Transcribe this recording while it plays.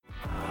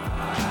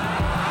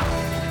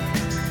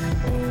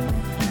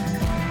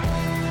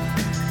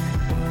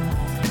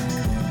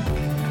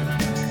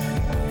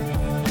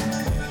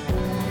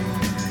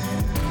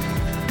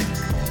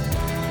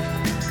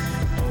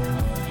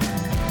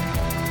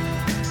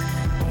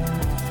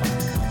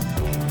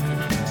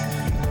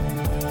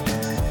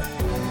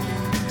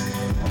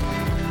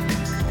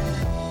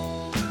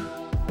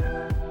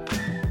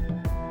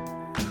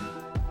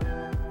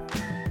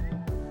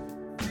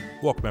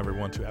Welcome,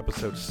 everyone, to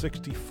episode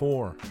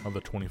 64 of the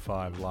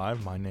 25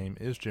 Live. My name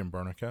is Jim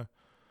Bernica.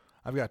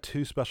 I've got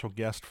two special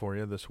guests for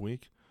you this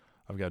week.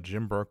 I've got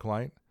Jim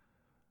Berklite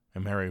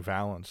and Mary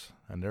Valance,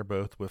 and they're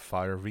both with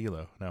Fire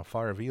Velo. Now,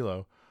 Fire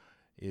Velo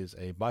is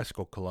a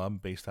bicycle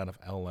club based out of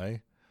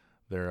L.A.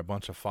 They're a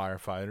bunch of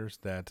firefighters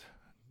that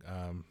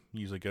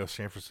usually go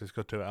San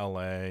Francisco to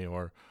L.A.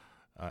 or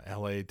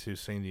L.A. to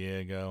San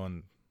Diego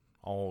and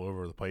all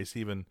over the place,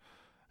 even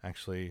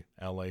actually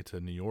L.A. to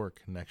New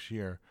York next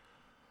year.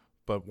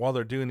 But while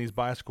they're doing these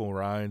bicycle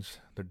rides,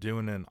 they're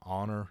doing it in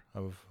honor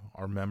of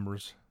our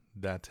members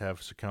that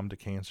have succumbed to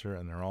cancer.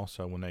 And they're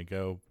also, when they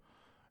go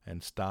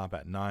and stop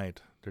at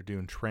night, they're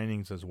doing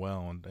trainings as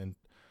well and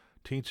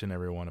teaching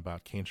everyone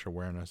about cancer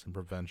awareness and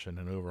prevention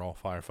and overall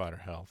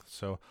firefighter health.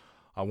 So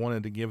I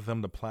wanted to give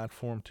them the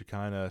platform to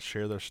kind of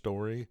share their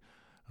story,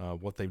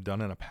 what they've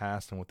done in the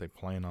past and what they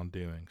plan on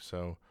doing.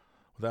 So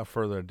without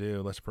further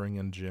ado, let's bring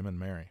in Jim and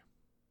Mary.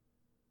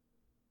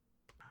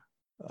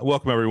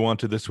 Welcome, everyone,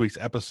 to this week's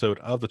episode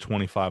of the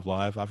 25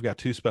 Live. I've got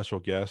two special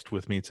guests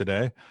with me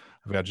today.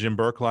 I've got Jim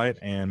Berklite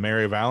and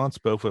Mary Valance,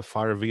 both with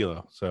Fire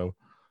Velo. So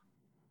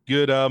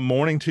good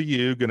morning to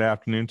you. Good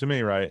afternoon to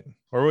me, right?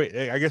 Or wait,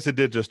 I guess it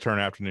did just turn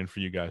afternoon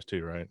for you guys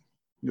too, right?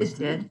 Yes,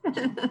 it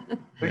did.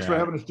 Thanks for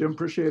having us, Jim.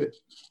 Appreciate it.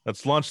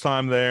 It's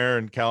lunchtime there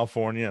in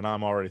California, and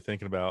I'm already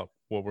thinking about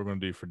what we're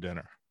going to do for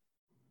dinner.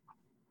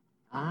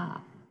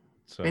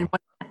 So,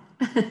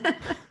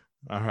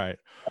 all right.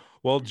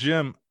 Well,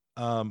 Jim,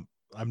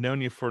 I've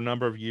known you for a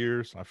number of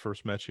years. I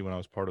first met you when I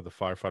was part of the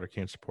Firefighter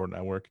Cancer Support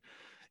Network.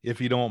 If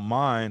you don't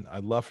mind,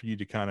 I'd love for you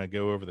to kind of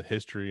go over the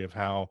history of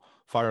how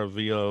Fire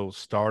Velo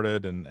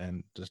started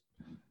and just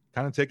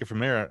kind of take it from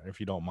there, if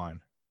you don't mind.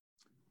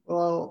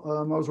 Well,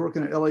 I was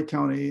working at LA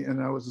County,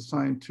 and I was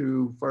assigned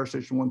to Fire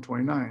Station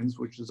 129s,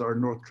 which is our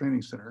North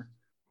Training Center.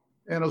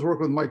 And I was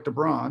working with Mike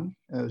DeBron,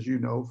 as you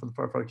know, for the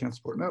Firefighter Cancer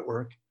Support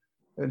Network.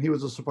 And he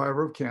was a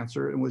survivor of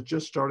cancer and was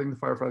just starting the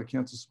Firefighter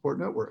Cancer Support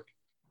Network.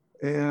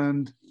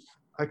 And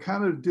I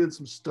kind of did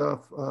some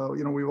stuff,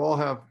 we all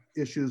have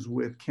issues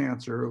with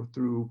cancer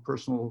through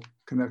personal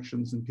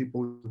connections and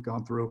people who've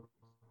gone through.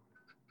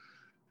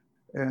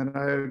 And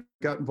I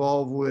got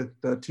involved with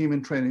Team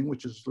in Training,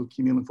 which is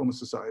Leukemia Lymphoma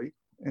Society.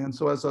 And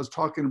so as I was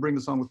talking and bringing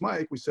this on with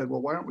Mike, we said,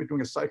 well, why aren't we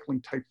doing a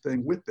cycling type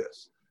thing with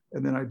this?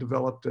 And then I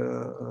developed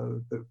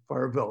the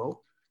Fire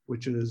Velo,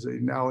 which is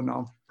now a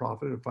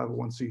nonprofit, a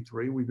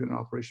 501c3. We've been in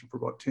operation for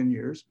about 10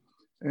 years.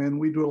 And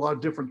we do a lot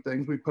of different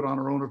things. We put on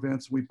our own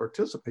events, we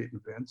participate in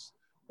events.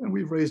 And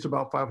we've raised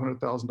about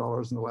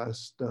 $500,000 in the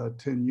last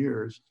 10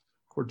 years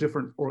for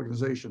different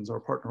organizations, our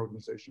partner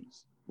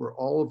organizations. We're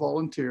all a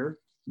volunteer.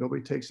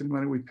 Nobody takes any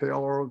money. We pay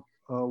all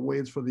our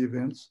ways for the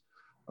events,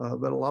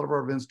 but a lot of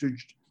our events do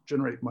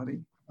generate money.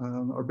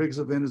 Our biggest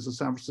event is the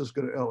San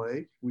Francisco to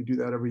LA. We do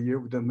that every year.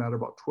 We've done that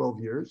about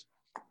 12 years.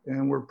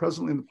 And we're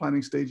presently in the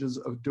planning stages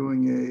of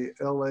doing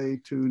a LA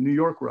to New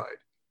York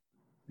ride.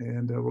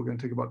 And we're going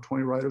to take about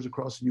 20 riders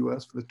across the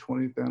US for the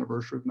 20th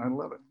anniversary of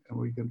 9/11. And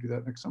we're going to do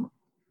that next summer.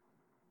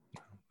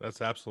 That's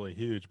absolutely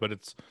huge, but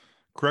it's,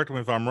 correct me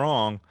if I'm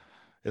wrong,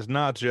 it's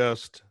not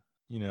just,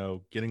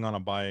 getting on a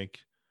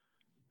bike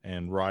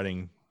and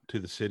riding to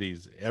the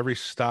cities. Every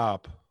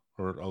stop,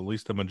 or at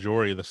least the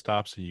majority of the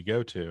stops that you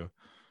go to,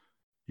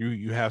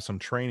 you have some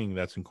training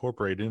that's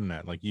incorporated in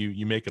that. Like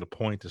you make it a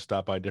point to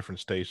stop by different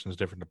stations,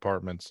 different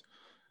departments,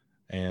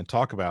 and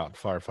talk about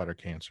firefighter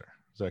cancer.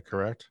 Is that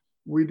correct?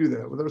 We do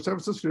that. With our San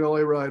Francisco to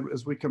LA ride,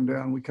 as we come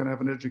down, we kind of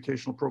have an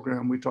educational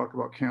program. We talk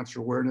about cancer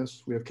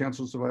awareness. We have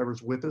cancer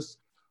survivors with us.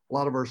 A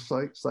lot of our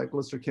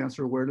cyclists or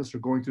cancer awareness are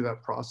going through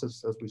that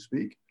process as we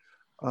speak.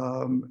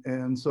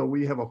 And so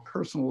we have a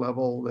personal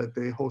level that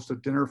they host a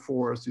dinner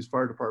for us, these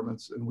fire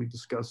departments, and we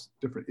discuss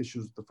different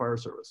issues with the fire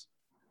service.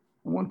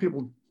 And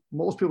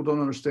most people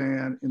don't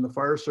understand in the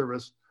fire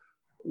service,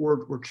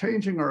 we're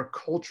changing our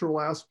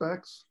cultural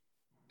aspects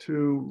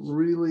to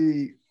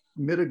really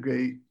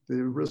mitigate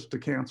the risk to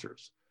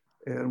cancers.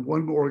 And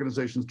one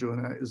organization is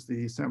doing that is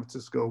the San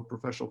Francisco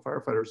Professional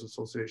Firefighters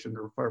Association,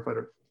 or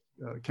Firefighter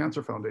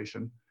Cancer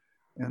Foundation.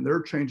 And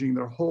they're changing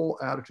their whole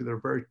attitude. They're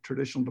a very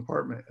traditional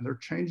department, and they're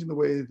changing the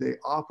way they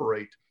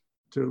operate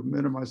to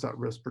minimize that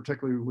risk,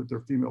 particularly with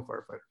their female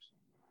firefighters.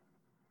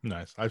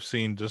 Nice. I've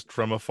seen just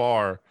from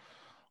afar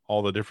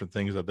all the different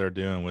things that they're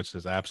doing, which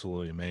is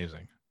absolutely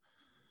amazing.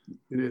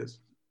 It is.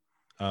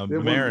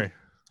 Mary.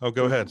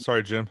 Go ahead.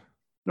 Sorry, Jim.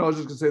 No, I was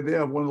just going to say they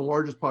have one of the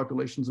largest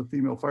populations of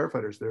female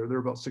firefighters there. They're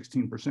about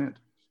 16%. And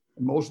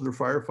most of their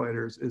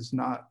firefighters is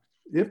not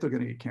if they're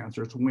going to get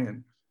cancer, it's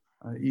when.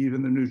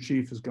 Even the new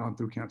chief has gone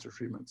through cancer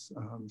treatments.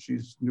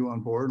 She's new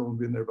on board, only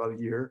been there about a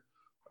year.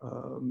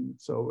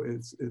 So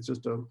it's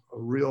just a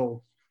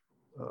real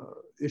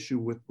issue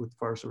with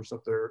fire service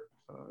up there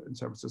in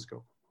San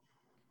Francisco.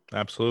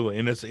 Absolutely.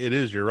 And it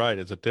is, you're right.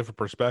 It's a different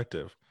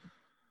perspective.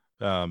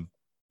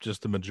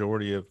 Just the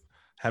majority of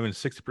having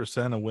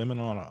 60% of women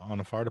on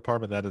a fire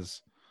department, that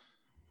is,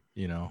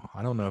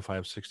 I don't know if I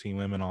have 16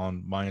 women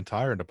on my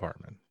entire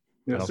department.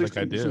 Yeah, I don't think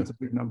I do. It's a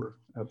big number.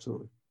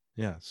 Absolutely.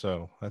 Yeah.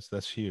 So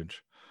that's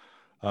huge.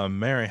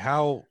 Mary,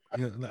 how,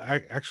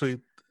 actually,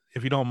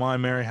 if you don't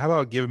mind, Mary, how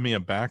about giving me a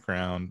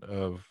background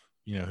of,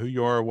 who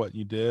you are, what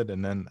you did,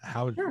 and then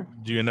how did Sure.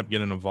 you end up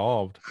getting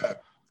involved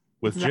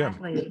with Jim?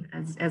 Exactly.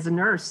 As a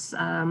nurse,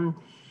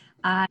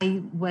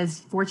 I was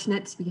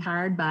fortunate to be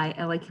hired by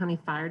LA County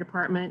Fire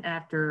Department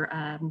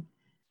after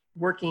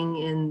working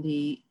in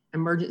the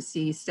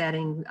emergency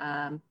setting,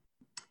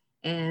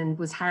 and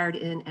was hired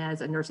in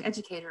as a nurse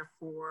educator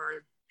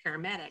for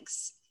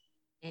paramedics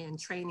and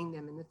training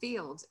them in the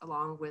field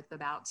along with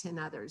about 10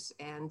 others.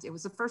 And it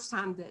was the first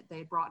time that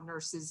they brought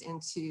nurses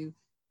into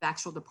the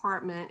actual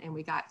department, and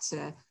we got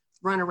to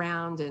run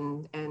around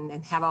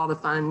and have all the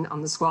fun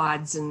on the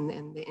squads and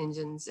the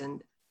engines.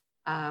 And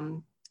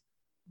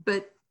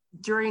but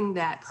during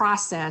that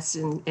process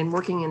and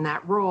working in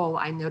that role,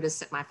 I noticed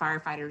that my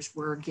firefighters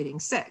were getting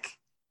sick,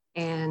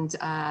 and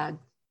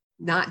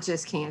not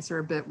just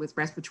cancer, but with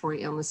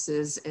respiratory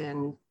illnesses,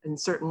 and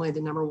certainly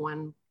the number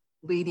one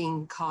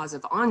leading cause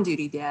of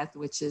on-duty death,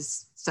 which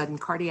is sudden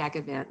cardiac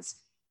events.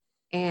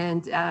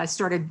 And I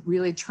started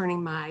really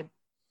turning my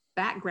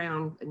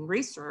background and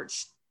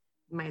research,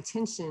 my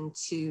attention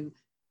to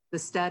the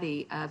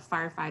study of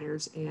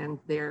firefighters and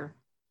their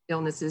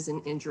illnesses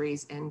and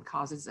injuries and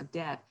causes of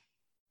death.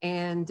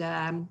 And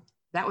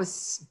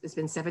it's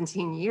been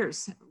 17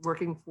 years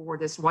working for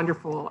this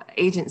wonderful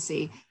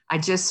agency. I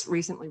just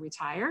recently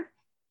retired,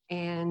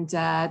 and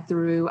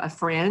through a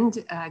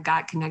friend,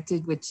 got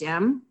connected with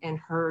Jim and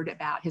heard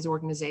about his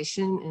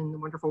organization and the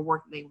wonderful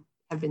work they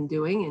have been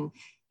doing. And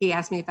he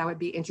asked me if I would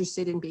be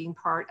interested in being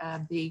part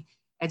of the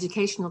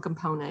educational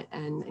component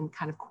and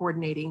kind of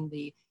coordinating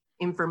the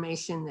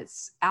information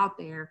that's out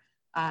there,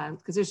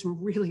 because there's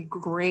some really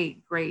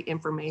great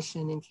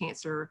information in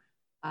cancer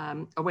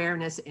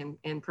awareness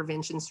and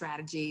prevention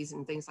strategies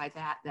and things like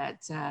that,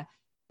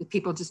 if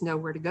people just know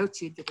where to go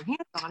to get their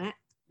hands on it,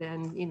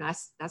 then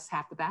that's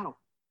half the battle.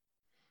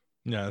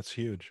 Yeah, that's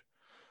huge.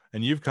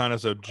 And you've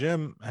so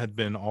Jim had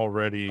been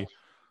already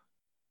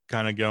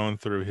kind of going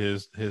through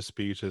his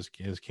speech,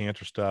 his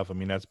cancer stuff. I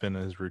mean, that's been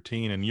his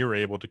routine, and you're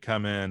able to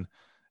come in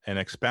and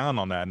expound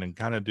on that and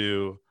kind of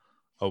do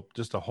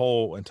just a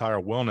whole entire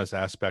wellness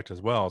aspect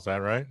as well. Is that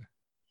right?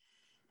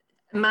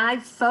 My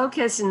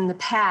focus in the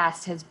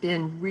past has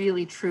been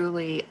really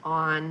truly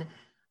on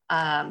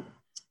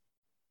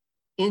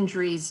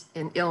injuries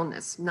and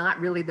illness, not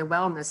really the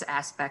wellness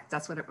aspect.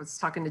 That's what I was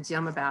talking to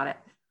Jim about it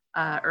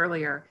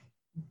earlier.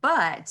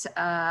 But,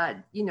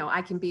 I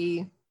can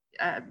be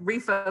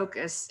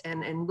refocused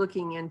and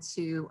looking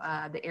into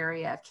the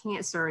area of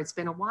cancer. It's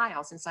been a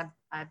while since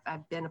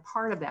I've been a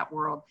part of that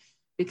world,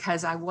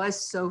 because I was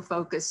so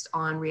focused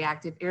on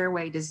reactive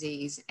airway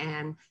disease.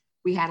 And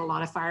we had a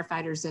lot of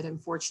firefighters that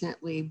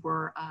unfortunately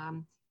were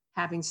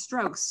having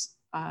strokes,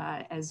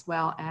 as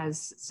well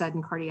as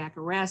sudden cardiac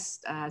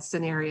arrest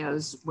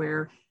scenarios,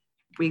 where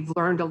we've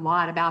learned a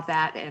lot about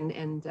that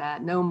and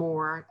know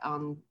more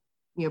on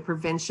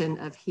prevention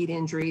of heat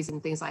injuries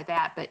and things like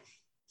that. But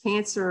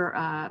cancer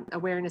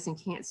awareness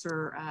and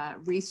cancer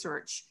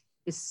research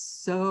is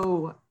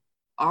so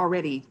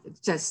already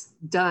just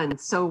done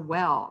so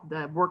well,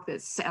 the work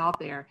that's out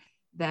there,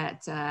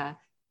 that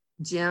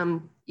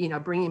Jim,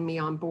 bringing me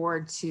on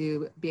board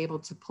to be able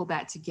to pull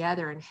that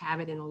together and have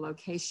it in a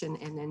location,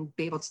 and then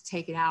be able to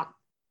take it out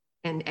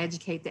and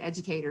educate the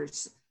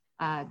educators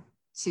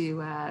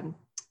to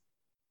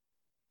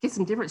get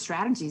some different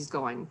strategies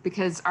going.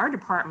 Because our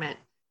department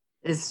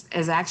is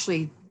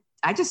actually,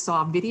 I just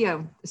saw a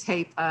video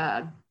tape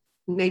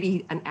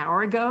maybe an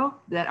hour ago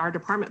that our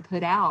department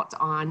put out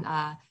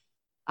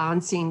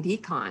on scene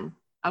decon.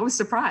 I was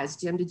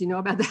surprised. Jim, did you know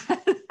about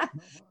that?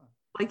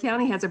 LA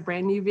County has a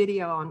brand new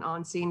video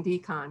on scene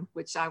decon,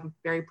 which I'm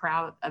very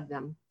proud of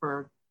them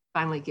for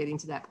finally getting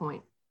to that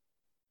point.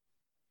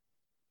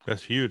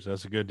 That's huge.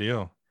 That's a good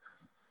deal.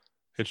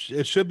 It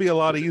should be a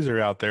lot easier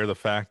out there. The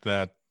fact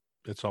that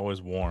it's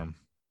always warm.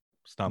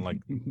 It's not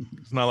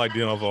like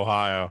dealing with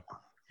Ohio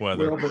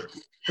weather. Well, but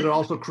it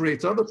also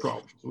creates other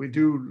problems. We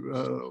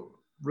do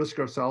risk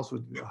ourselves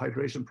with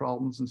hydration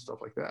problems and stuff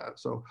like that.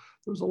 So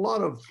there's a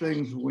lot of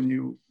things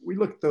we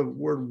look at the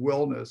word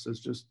wellness as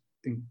just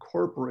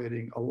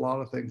incorporating a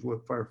lot of things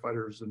with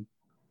firefighters and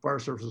fire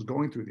services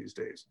going through these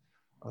days.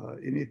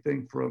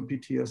 Anything from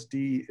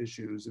PTSD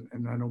issues,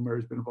 and I know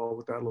Mary's been involved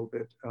with that a little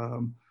bit,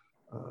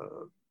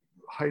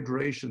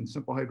 hydration,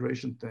 simple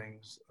hydration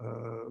things,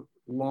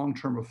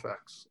 long-term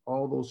effects,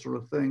 all those sort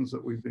of things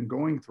that we've been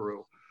going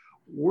through.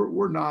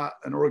 We're not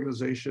an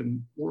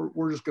organization,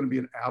 we're just going to be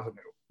an avenue.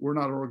 We're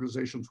not an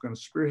organization that's going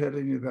to spearhead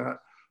any of that,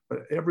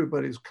 but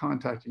everybody's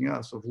contacting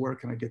us of where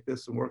can I get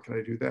this and where can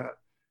I do that?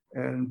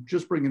 And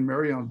just bringing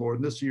Mary on board,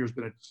 and this year's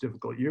been a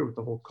difficult year with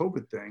the whole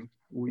COVID thing.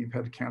 We've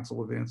had to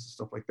cancel events and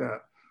stuff like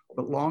that.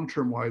 But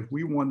long-term wise,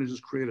 we want to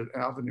just create an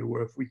avenue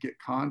where if we get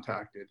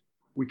contacted,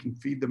 we can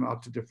feed them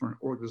out to different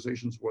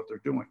organizations what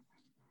they're doing.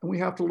 And we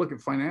have to look at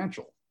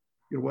financial.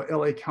 What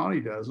LA County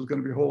does is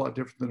going to be a whole lot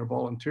different than a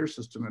volunteer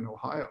system in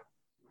Ohio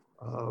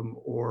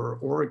or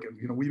Oregon.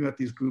 We met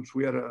these groups.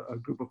 We had a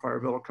group of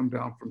fire come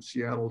down from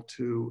Seattle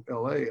to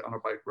LA on a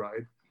bike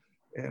ride.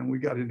 And we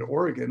got into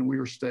Oregon. We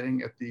were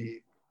staying at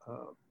the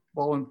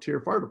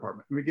volunteer fire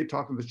department. And we get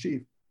talking to the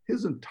chief.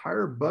 His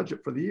entire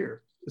budget for the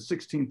year is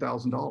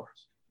 $16,000.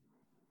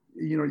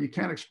 You know, you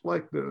can't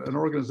expect an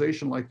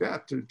organization like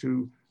that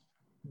to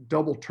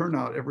double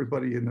turnout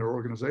everybody in their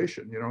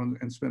organization, you know,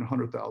 and spend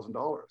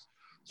 $100,000.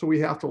 So we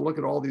have to look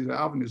at all these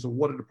avenues of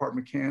what a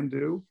department can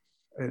do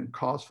and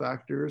cost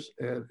factors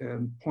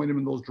and point them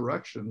in those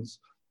directions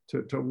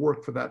to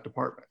work for that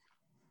department.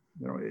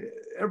 You know,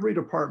 every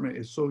department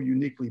is so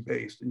uniquely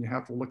based, and you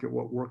have to look at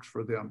what works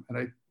for them. And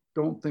I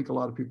don't think a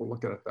lot of people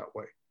look at it that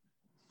way.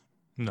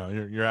 No,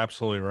 you're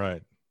absolutely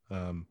right.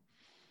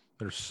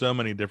 There's so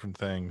many different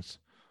things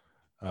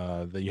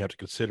that you have to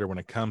consider when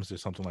it comes to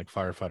something like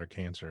firefighter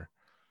cancer.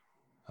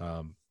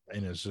 And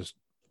it's just,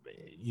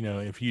 you know,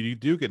 if you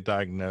do get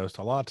diagnosed,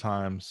 a lot of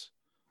times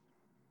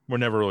we're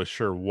never really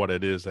sure what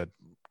it is that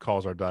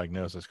caused our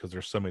diagnosis because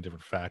there's so many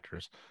different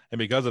factors. And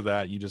because of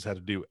that, you just have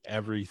to do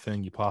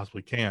everything you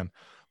possibly can.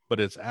 But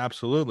it's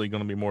absolutely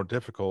going to be more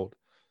difficult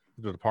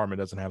if the department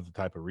doesn't have the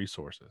type of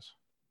resources.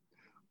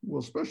 Well,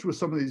 especially with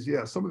some of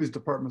these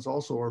departments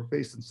also are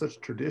based in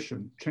such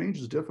tradition. Change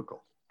is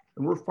difficult.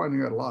 And we're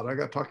finding that a lot. I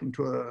got talking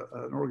to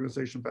an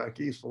organization back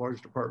east, a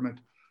large department,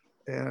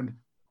 and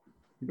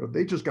you know,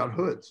 they just got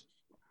hoods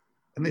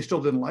and they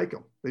still didn't like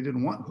them. They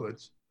didn't want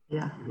hoods.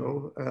 Yeah.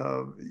 You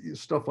know,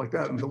 stuff like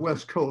that. And the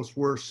West Coast,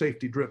 we're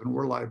safety driven,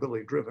 we're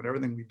liability driven.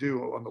 Everything we do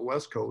on the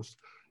West Coast,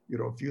 you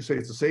know, if you say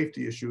it's a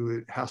safety issue,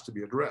 it has to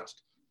be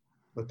addressed.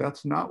 But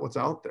that's not what's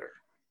out there.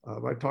 I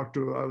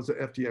was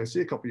at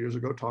FDIC a couple of years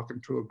ago talking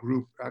to a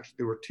group, actually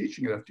they were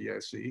teaching at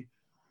FDIC,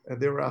 and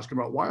they were asking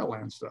about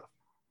wildland stuff.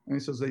 And he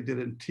says they did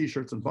it in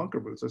t-shirts and bunker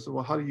boots. I said,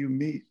 well, how do you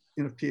meet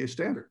NFPA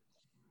standard?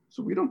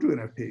 So we don't do an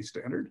NFPA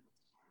standard.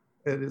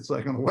 And it's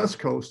like on the West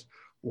Coast,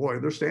 boy,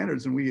 there's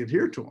standards and we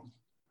adhere to them.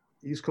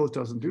 East Coast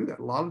doesn't do that.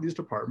 A lot of these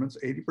departments,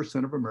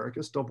 80% of America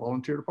is still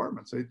volunteer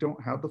departments. They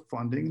don't have the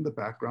funding and the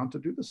background to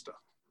do this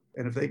stuff.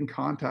 And if they can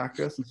contact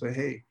us and say,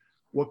 hey,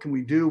 what can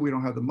we do? We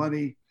don't have the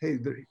money. Hey,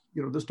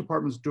 you know, this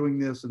department's doing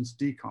this and it's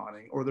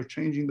deconning, or they're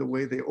changing the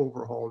way they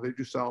overhaul, they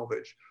do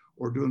salvage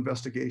or do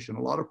investigation.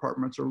 A lot of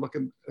departments are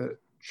looking at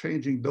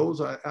changing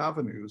those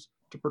avenues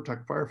to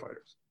protect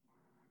firefighters.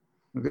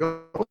 Now,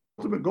 the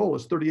ultimate goal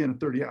is 30 in and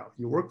 30 out.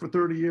 You work for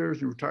 30 years,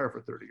 you retire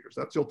for 30 years.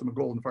 That's the ultimate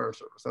goal in the fire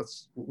service.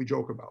 That's what we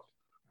joke about.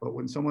 But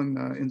when someone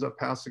ends up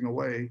passing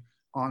away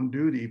on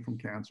duty from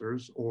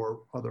cancers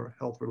or other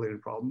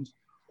health-related problems,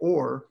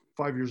 or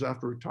 5 years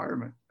after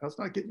retirement, that's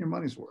not getting your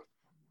money's worth.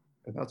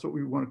 And that's what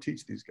we want to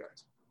teach these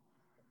guys.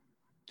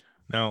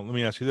 Now, let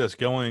me ask you this,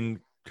 going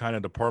kind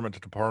of department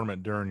to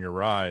department during your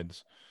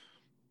rides,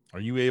 are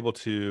you able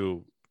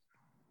to,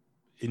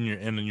 in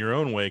your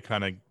own way,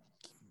 kind of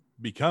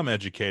become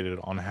educated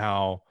on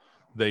how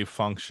they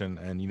function?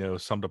 And, you know,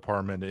 some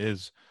department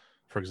is,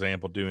 for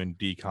example, doing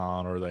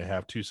decon, or they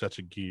have 2 sets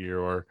of gear,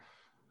 or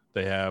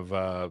they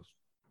have,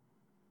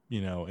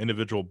 you know,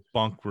 individual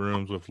bunk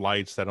rooms with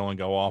lights that only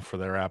go off for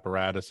their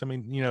apparatus. I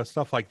mean, you know,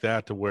 stuff like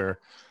that, to where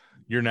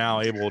you're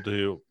now able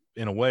to,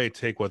 in a way,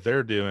 take what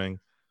they're doing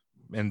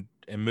and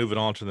move it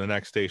on to the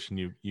next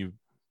station you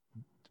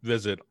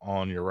visit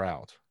on your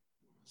route.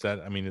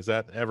 Has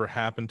that ever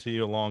happened to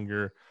you along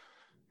your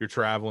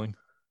traveling?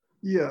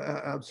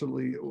 Yeah,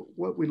 absolutely.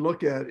 What we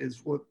look at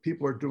is what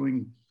people are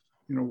doing,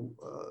 you know,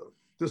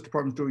 this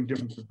department's doing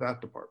different than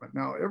that department.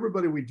 Now,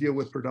 everybody we deal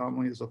with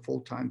predominantly is a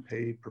full-time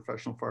paid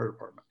professional fire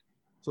department.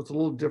 So it's a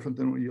little different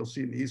than what you'll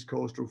see in the East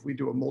Coast, or if we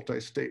do a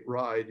multi-state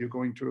ride, you're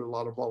going to a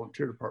lot of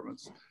volunteer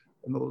departments,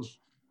 and those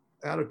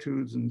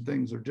attitudes and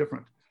things are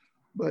different.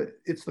 But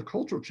it's the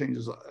cultural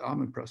changes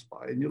I'm impressed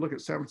by. And you look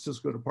at San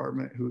Francisco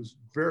department, who's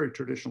very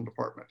traditional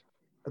department,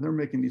 and they're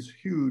making these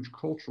huge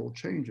cultural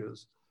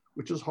changes,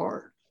 which is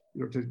hard,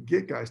 you know, to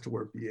get guys to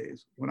wear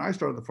BAs. When I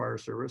started the fire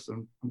service,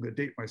 and I'm going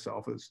to date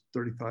myself, it's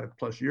 35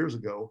 plus years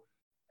ago,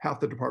 half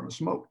the department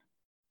smoked.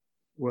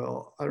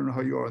 Well, I don't know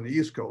how you are on the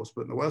East Coast,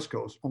 but in the West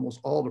Coast, almost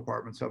all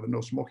departments have a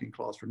no smoking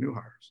clause for new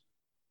hires.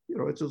 You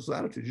know, it's this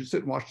attitude. You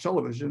sit and watch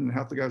television and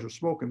half the guys are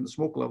smoking, the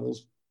smoke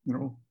levels, you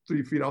know,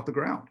 3 feet off the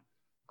ground.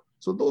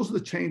 So those are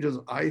the changes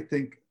I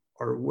think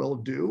are well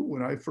due.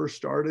 When I first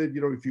started,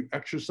 you know, if you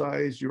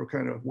exercise, you were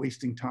kind of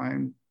wasting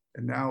time.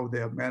 And now they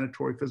have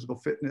mandatory physical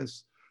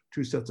fitness,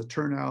 2 sets of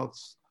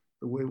turnouts,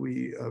 the way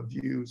we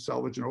view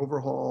salvage and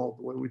overhaul,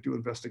 the way we do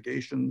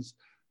investigations,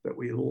 that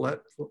we let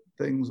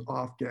things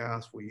off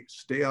gas, we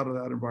stay out of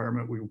that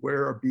environment, we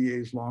wear our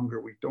BAs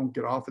longer, we don't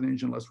get off an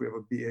engine unless we have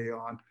a BA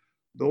on.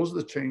 Those are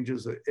the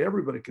changes that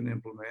everybody can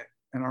implement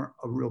and aren't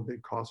a real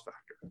big cost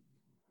factor.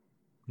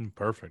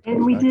 Perfect.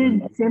 And we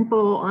did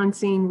simple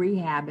on-scene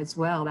rehab as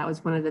well. That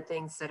was one of the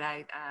things that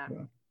I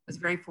was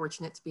very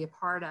fortunate to be a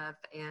part of,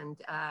 and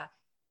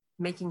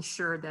making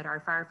sure that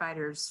our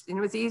firefighters, and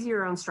it was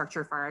easier on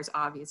structure fires,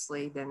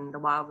 obviously, than the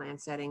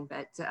wildland setting,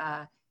 but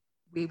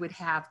we would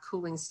have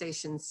cooling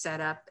stations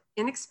set up,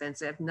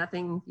 inexpensive,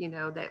 nothing, you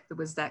know, that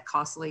was that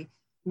costly.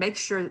 Make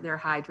sure that they're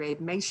hydrated,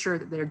 make sure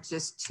that they're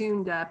just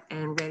tuned up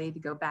and ready to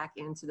go back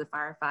into the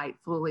firefight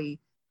fully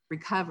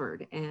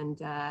recovered.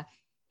 And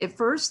at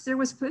first there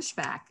was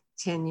pushback,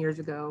 10 years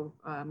ago,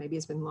 maybe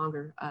it's been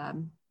longer,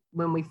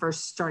 when we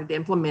first started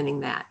implementing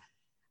that.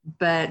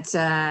 But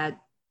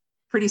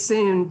pretty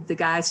soon the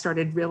guys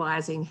started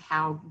realizing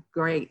how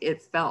great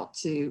it felt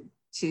to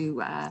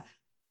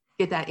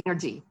get that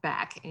energy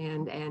back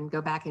and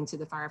go back into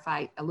the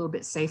firefight a little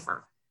bit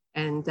safer,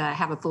 and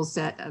have a full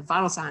set of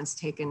vital signs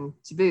taken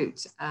to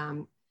boot.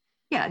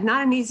 Yeah,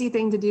 not an easy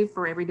thing to do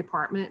for every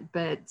department,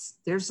 but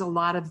there's a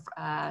lot of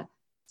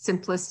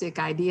simplistic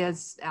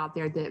ideas out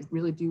there that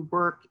really do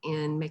work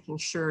in making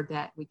sure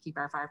that we keep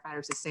our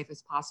firefighters as safe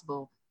as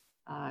possible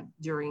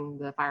during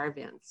the fire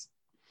events.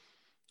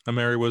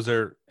 Mary, was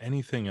there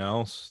anything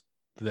else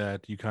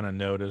that you kind of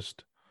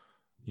noticed,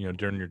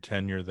 during your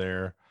tenure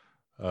there,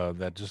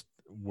 that just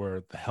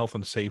where the health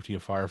and safety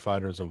of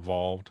firefighters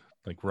evolved,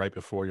 like right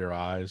before your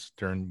eyes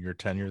during your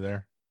tenure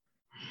there?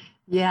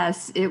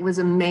 Yes, it was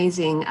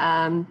amazing.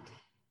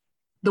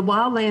 The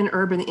wildland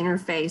urban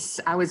interface,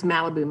 I was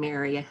Malibu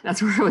Mary.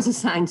 That's where I was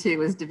assigned to,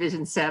 was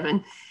Division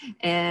 7.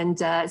 And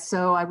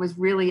so I was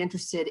really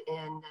interested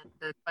in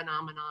the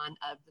phenomenon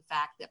of the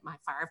fact that my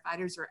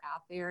firefighters are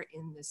out there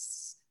in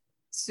this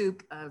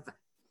soup of,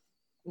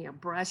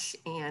 brush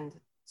and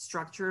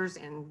structures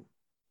and,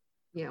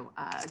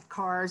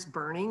 cars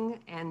burning,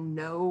 and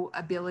no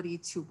ability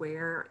to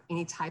wear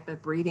any type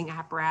of breathing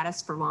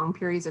apparatus for long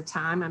periods of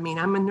time. I mean,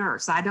 I'm a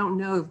nurse. I don't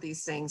know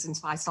these things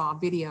until I saw a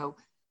video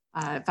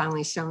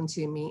finally shown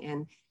to me.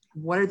 And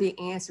what are the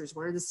answers?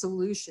 What are the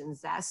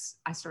solutions?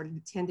 I started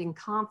attending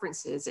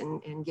conferences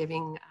and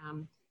giving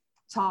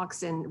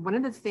talks. And one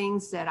of the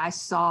things that I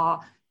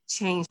saw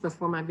change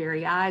before my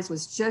very eyes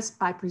was just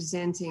by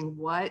presenting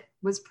what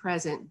was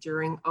present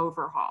during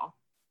overhaul.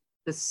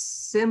 The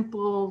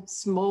simple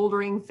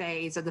smoldering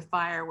phase of the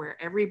fire where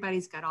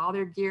everybody's got all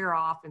their gear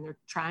off and they're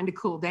trying to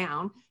cool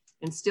down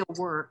and still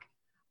work.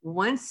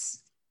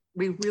 Once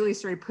we really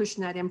started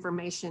pushing that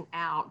information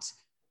out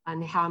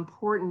on how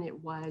important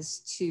it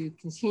was to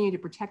continue to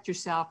protect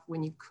yourself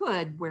when you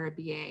could wear a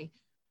BA,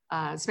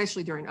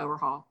 especially during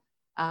overhaul,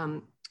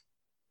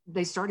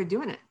 they started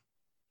doing it.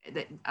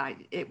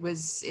 It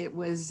was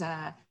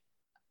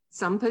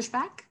some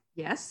pushback,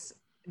 yes,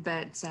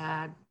 but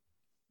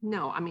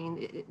no, I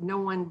mean, no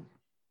one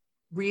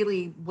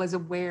really was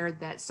aware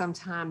that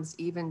sometimes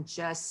even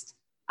just,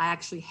 I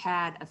actually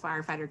had a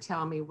firefighter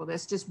tell me, well,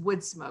 that's just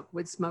wood smoke.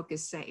 Wood smoke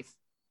is safe.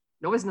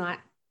 No, it's not.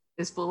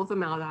 It's full of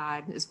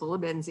formaldehyde, it's full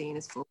of benzene,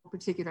 it's full of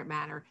particulate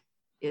matter.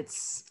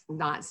 It's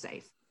not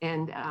safe.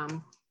 And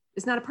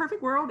it's not a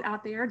perfect world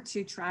out there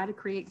to try to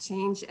create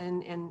change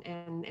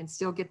and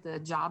still get the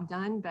job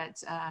done.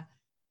 But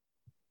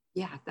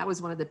yeah, that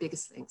was one of the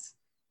biggest things,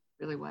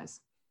 really was.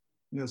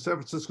 San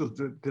Francisco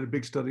did a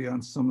big study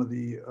on some of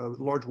the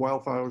large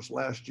wildfires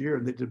last year,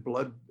 and they did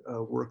blood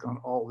work on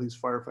all these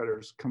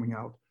firefighters coming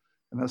out.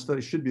 And that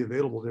study should be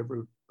available to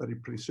everybody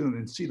pretty soon,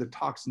 and see the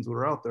toxins that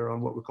are out there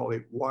on what we call a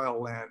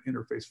wildland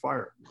interface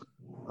fire.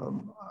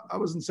 I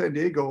was in San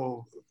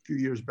Diego a few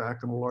years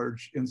back on a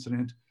large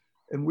incident,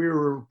 and we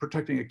were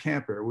protecting a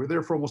camp area. We were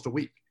there for almost a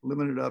week,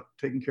 limited up,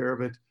 taking care of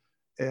it.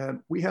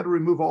 And we had to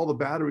remove all the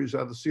batteries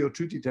out of the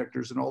CO2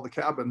 detectors in all the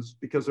cabins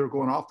because they were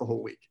going off the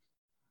whole week.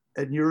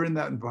 And you're in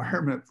that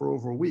environment for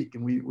over a week,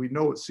 and we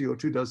know what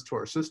CO2 does to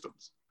our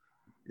systems.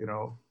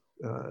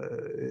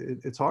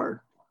 It's hard.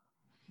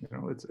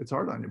 It's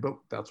hard on you, but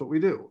that's what we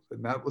do.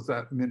 And that was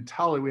that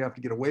mentality we have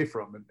to get away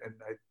from. And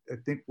I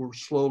think we're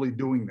slowly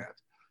doing that.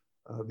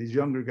 These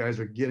younger guys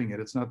are getting it.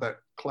 It's not that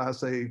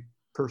class A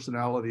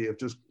personality of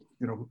just,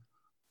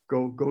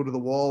 go to the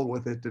wall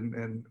with it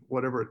and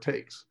whatever it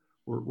takes.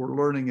 We're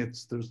learning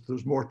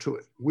there's more to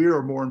it. We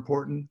are more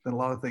important than a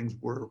lot of things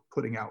we're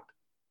putting out.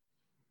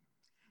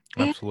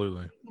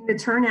 Absolutely. And the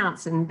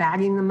turnouts and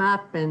bagging them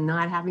up and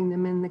not having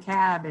them in the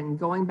cab and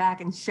going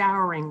back and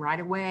showering right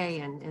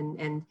away.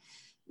 And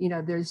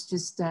there's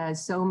just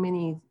so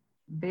many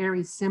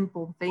very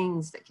simple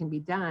things that can be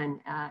done.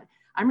 I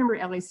remember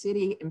LA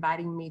City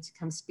inviting me to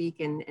come speak,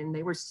 and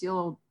they were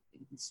still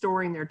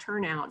storing their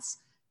turnouts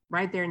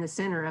right there in the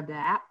center of the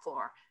app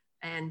floor.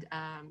 And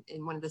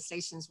in one of the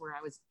stations where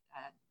I was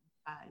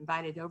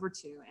invited over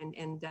to.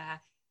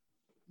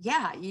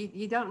 Yeah,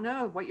 you don't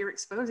know what you're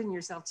exposing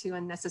yourself to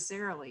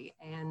unnecessarily.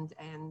 And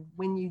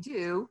when you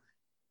do,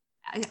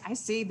 I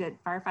see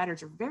that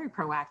firefighters are very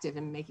proactive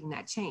in making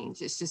that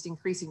change. It's just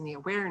increasing the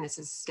awareness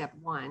is step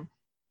one.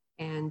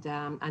 And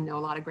I know a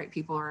lot of great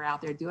people are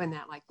out there doing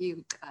that, like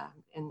you,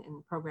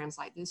 in programs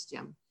like this,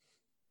 Jim.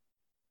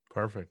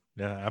 Perfect.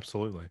 Yeah,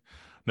 absolutely.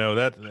 No,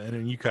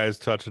 and you guys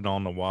touched it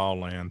on the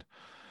wildland.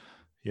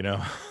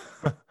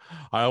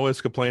 I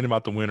always complain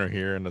about the winter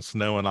here and the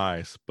snow and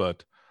ice,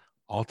 but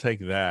I'll take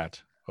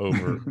that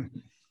over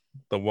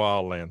the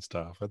wildland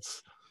stuff.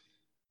 That's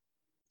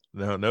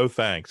no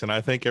thanks. And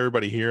I think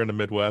everybody here in the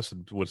Midwest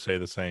would say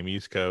the same.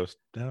 East Coast,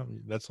 no,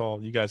 that's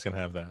all. You guys can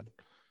have that.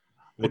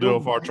 We'll do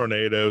it for our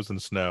tornadoes and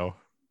snow.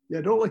 Yeah,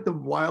 I don't like the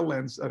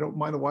wildlands. I don't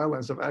mind the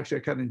wildland stuff. Actually,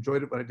 I kind of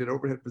enjoyed it when I did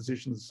overhead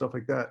positions and stuff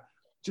like that.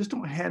 Just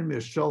don't hand me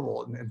a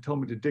shovel and tell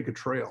me to dig a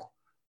trail.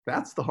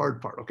 That's the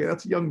hard part. Okay,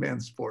 that's a young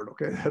man's sport.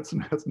 Okay, that's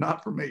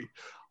not for me.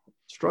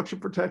 structure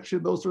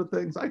protection, those sort of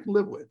things, I can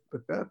live with.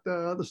 But that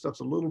other stuff's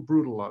a little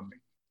brutal on me.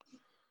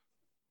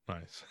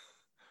 Nice.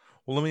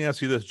 Well, let me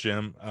ask you this,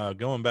 Jim.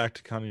 Going back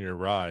to kind of your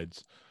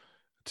rides,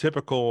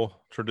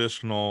 typical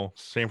traditional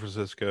San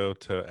Francisco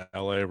to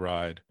LA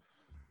ride,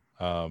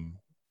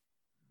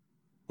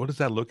 what is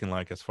that looking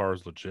like as far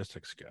as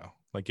logistics go?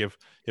 Like if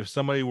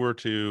somebody were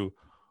to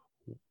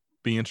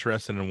be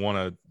interested and want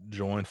to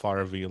join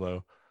Fire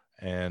Velo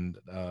and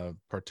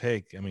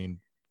partake, I mean,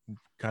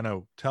 kind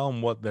of tell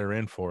them what they're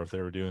in for if they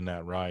were doing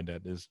that ride.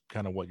 That is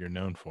kind of what you're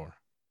known for.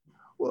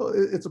 Well,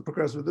 it's a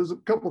progressive. There's a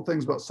couple of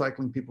things about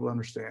cycling people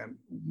understand.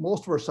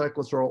 Most of our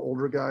cyclists are all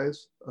older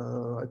guys.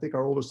 I think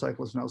our oldest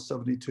cyclist now is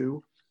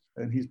 72,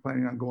 and he's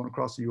planning on going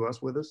across the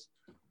U.S. with us.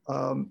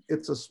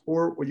 It's a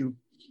sport where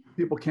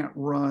people can't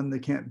run, they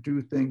can't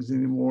do things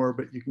anymore,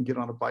 but you can get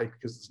on a bike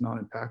because it's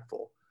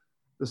non-impactful.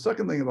 The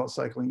second thing about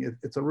cycling,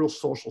 it's a real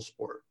social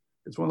sport.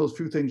 It's one of those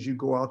few things you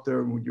go out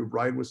there and when you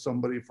ride with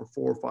somebody for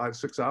 4, 5,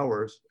 6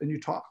 hours and you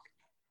talk.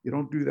 You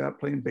don't do that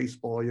playing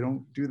baseball. You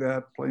don't do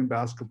that playing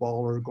basketball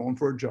or going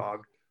for a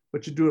jog,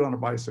 but you do it on a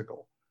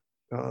bicycle.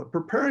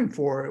 Preparing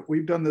for it,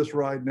 we've done this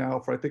ride now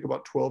for I think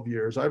about 12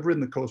 years. I've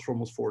ridden the coast for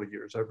almost 40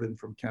 years. I've ridden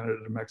from Canada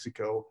to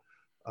Mexico.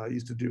 I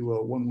used to do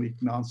a 1-week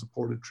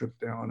non-supported trip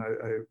down.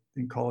 I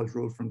in college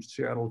rode from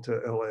Seattle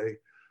to LA.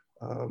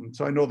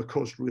 So I know the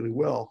coast really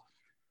well.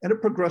 And it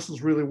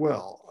progresses really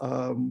well.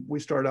 We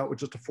start out with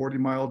just a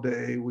 40-mile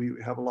day. We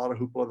have a lot of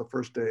hoopla the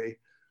first day.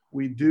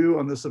 We do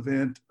on this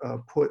event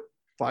put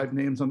 5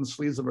 names on the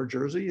sleeves of our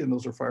jersey, and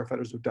those are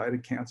firefighters who died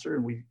of cancer.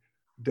 And we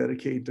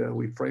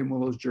we frame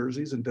one of those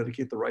jerseys and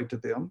dedicate the ride to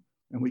them.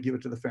 And we give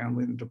it to the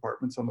family and the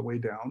departments on the way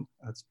down.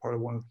 That's part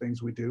of one of the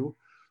things we do.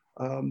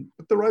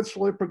 But the ride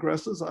slowly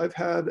progresses. I've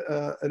had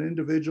an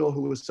individual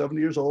who was 70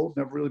 years old,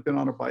 never really been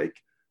on a bike.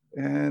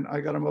 And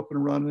I got him up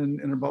and running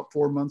in about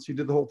 4 months. He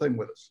did the whole thing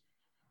with us.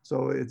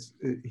 So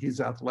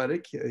he's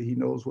athletic. He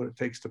knows what it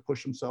takes to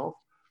push himself,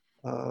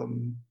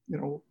 and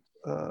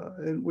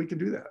we can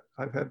do that.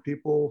 I've had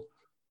people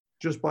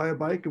just buy a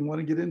bike and want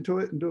to get into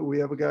it and do it. We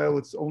have a guy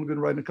that's only been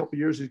riding a couple of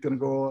years. He's going to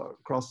go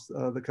across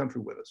the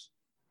country with us.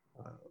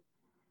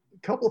 A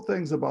couple of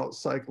things about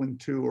cycling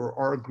too, or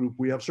our group,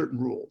 we have certain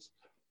rules.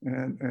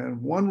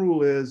 And one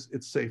rule is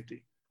it's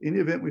safety. Any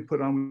event we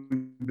put on,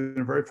 we've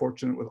been very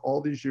fortunate with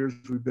all these years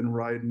we've been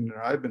riding,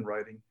 or I've been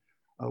riding.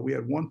 We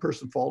had one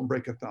person fall and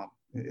break a thumb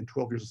in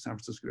 12 years of San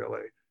Francisco to LA.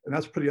 And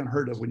that's pretty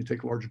unheard of when you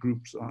take large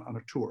groups on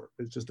a tour.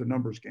 It's just a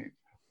numbers game.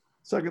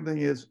 Second thing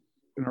is,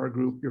 in our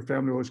group, your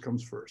family always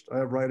comes first. I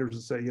have riders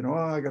that say,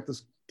 I got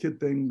this kid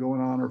thing going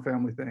on or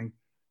family thing.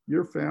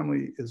 Your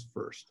family is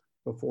first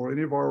before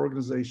any of our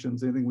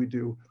organizations, anything we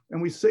do.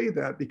 And we say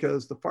that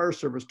because the fire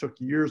service took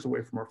years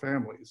away from our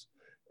families.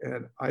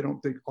 And I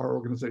don't think our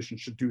organization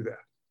should do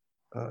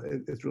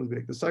that. It's really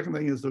big. The second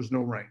thing is there's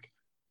no rank.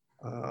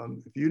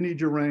 If you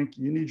need your rank,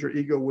 you need your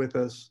ego with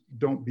us,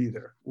 don't be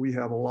there. We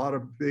have a lot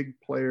of big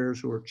players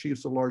who are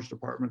chiefs of large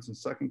departments and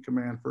second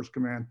command, first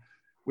command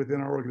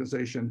within our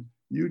organization.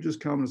 You just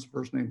come as a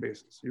first name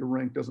basis. Your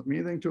rank doesn't mean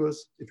anything to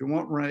us. If you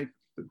want rank,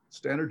 the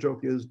standard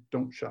joke is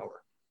don't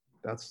shower.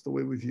 That's the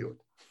way we view it.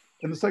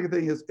 And the second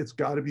thing is it's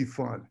got to be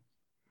fun.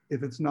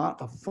 If it's not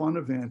a fun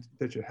event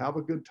that you have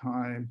a good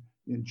time,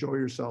 you enjoy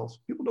yourselves,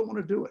 people don't want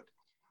to do it.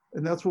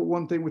 And that's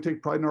one thing we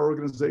take pride in our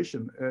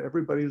organization.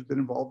 Everybody who's been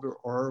involved in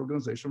our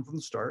organization from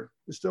the start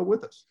is still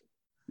with us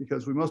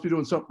because we must be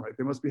doing something right.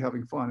 They must be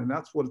having fun. And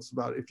that's what it's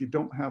about. If you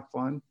don't have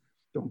fun,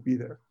 don't be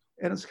there.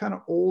 And it's kind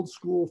of old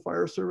school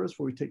fire service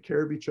where we take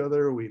care of each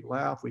other, we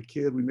laugh, we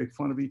kid, we make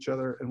fun of each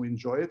other, and we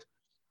enjoy it.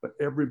 But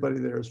everybody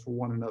there is for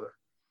one another.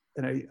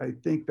 And I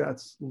think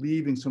that's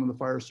leaving some of the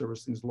fire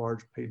service in these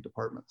large paid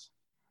departments.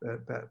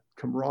 That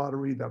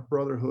camaraderie, that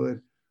brotherhood,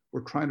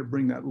 we're trying to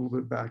bring that a little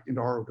bit back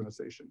into our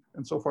organization.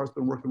 And so far it's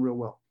been working real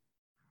well.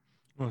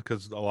 Well,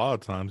 because a lot of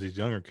times these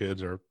younger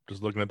kids are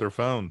just looking at their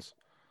phones.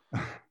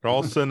 They're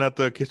all sitting at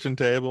the kitchen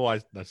table. I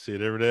see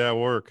it every day at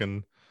work.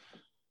 And,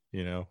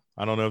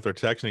 I don't know if they're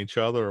texting each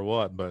other or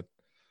what, but,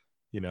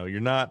 you're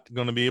not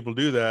going to be able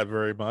to do that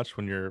very much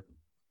when you're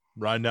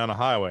riding down a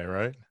highway,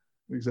 right?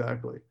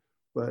 Exactly.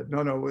 But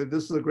no,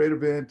 this is a great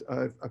event.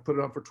 I put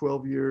it on for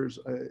 12 years.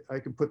 I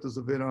can put this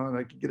event on.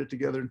 I can get it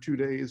together in 2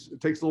 days.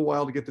 It takes a little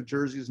while to get the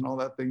jerseys and all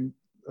that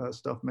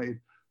stuff made.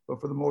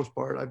 But for the most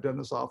part, I've done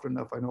this often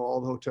enough. I know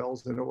all the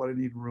hotels. I know what I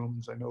need in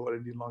rooms. I know what I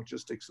need in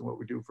logistics and what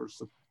we do for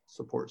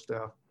support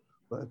staff.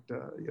 But,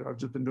 I've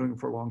just been doing it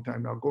for a long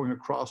time now. Going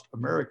across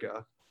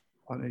America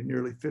on a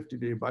nearly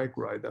 50-day bike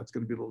ride, that's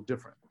going to be a little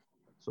different.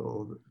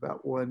 So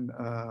that one,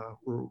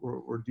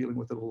 we're dealing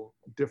with it a little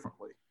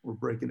differently. We're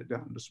breaking it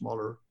down into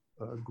smaller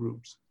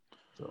groups.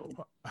 So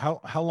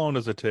how long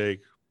does it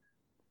take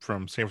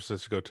from San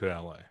Francisco to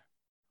LA?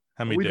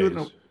 How many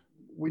days?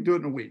 We do it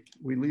in a week.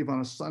 We leave on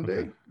a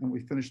Sunday and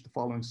we finish the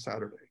following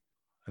Saturday.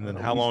 And then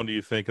how long do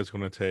you think it's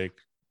going to take?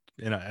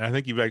 And I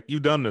think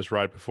you've done this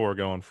right before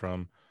going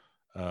from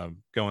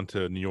going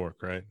to New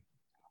York, right?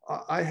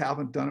 I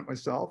haven't done it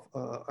myself.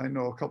 I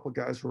know a couple of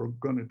guys who are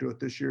going to do it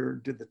this year,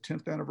 did the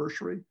 10th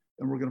anniversary,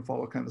 and we're going to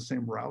follow kind of the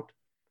same route.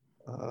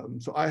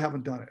 So I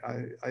haven't done it.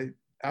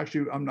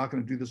 I'm not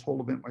going to do this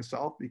whole event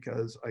myself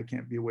because I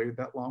can't be away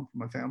that long from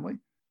my family.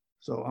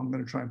 So I'm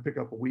going to try and pick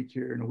up a week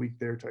here and a week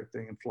there type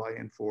thing and fly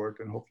in for it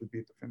and hopefully be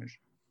at the finish.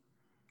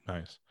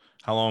 Nice.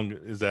 How long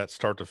is that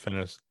start to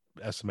finish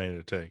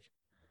estimated to take?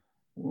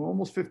 Well,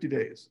 almost 50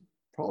 days,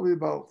 probably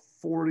about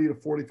 40 to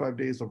 45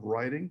 days of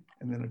riding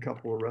and then a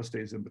couple of rest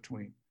days in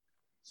between.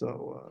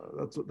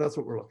 So that's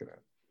what we're looking at.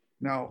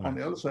 Now, Nice. On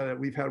the other side,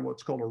 we've had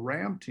what's called a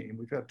RAM team.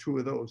 We've had 2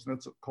 of those, and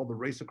that's called the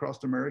Race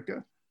Across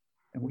America.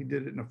 And we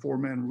did it in a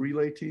 4-man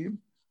relay team.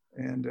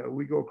 And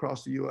we go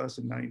across the U.S.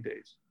 in 9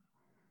 days.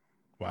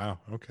 Wow.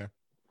 Okay.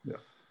 Yeah.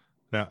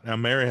 Now,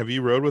 Mary, have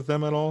you rode with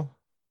them at all?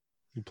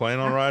 You plan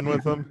on riding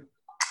with them?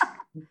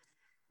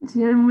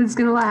 Jim was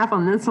going to laugh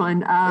on this one.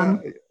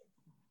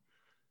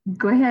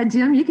 Go ahead,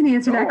 Jim. You can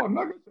answer that. No, I'm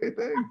not going to say a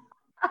thing.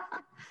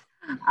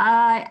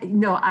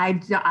 No, I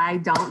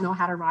don't know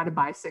how to ride a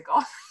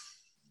bicycle.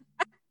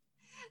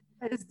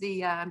 That is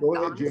the Go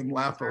ahead, Jim.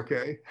 Laugh,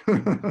 okay?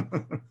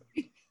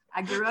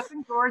 I grew up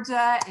in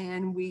Georgia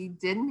and we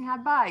didn't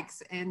have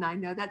bikes, and I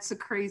know that's the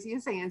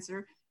craziest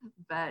answer,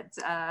 but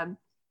I'll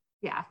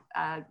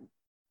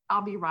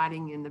be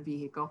riding in the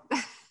vehicle.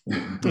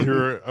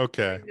 You're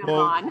okay.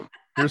 Well,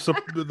 you're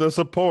the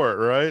support,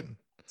 right?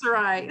 That's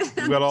right.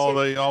 You've got all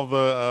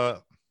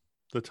the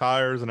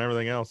tires and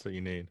everything else that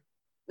you need.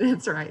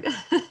 That's right.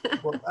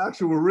 Well,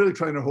 actually, we're really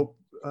trying to hope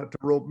to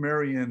rope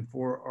Mary in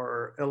for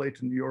our LA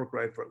to New York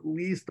ride for at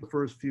least the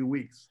first few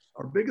weeks.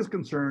 Our biggest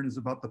concern is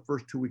about the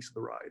first 2 weeks of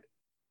the ride,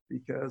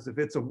 because if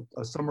it's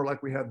a summer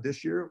like we had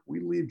this year,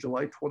 we leave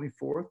July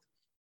 24th,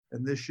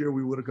 and this year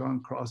we would have gone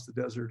across the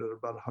desert at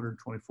about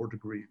 124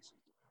 degrees.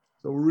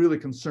 So we're really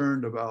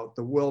concerned about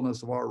the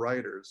wellness of our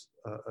riders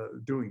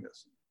doing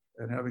this,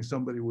 and having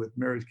somebody with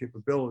Mary's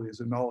capabilities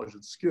and knowledge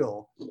and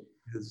skill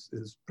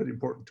is pretty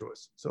important to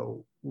us.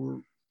 So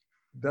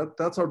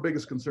that's our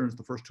biggest concern is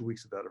the first 2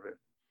 weeks of that event.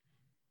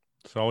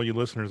 So all you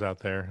listeners out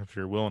there, if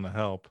you're willing to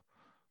help,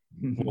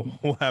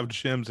 we'll have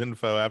Jim's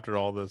info after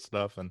all this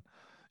stuff, and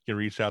you can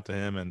reach out to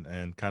him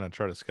and kind of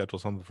try to schedule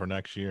something for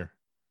next year.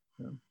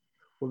 Yeah.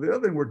 Well, the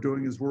other thing we're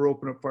doing is we're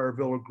opening up Fire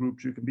Velo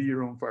groups. You can be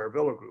your own Fire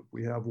Velo group.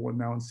 We have one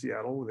now in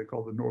Seattle, they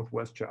call the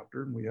Northwest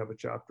chapter, and we have a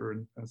chapter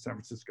in San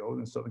Francisco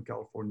and the Southern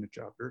California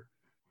chapter.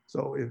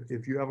 So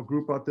if you have a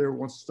group out there who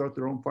wants to start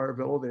their own Fire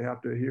Velo, they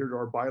have to adhere to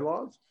our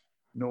bylaws.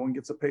 No one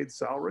gets a paid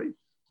salary,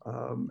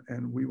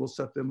 and we will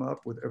set them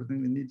up with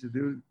everything they need to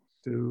do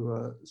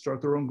to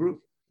start their own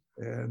group.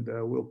 And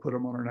we'll put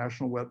them on our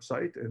national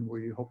website, and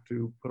we hope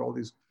to put all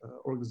these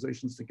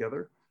organizations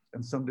together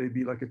and someday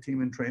be like a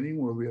team in training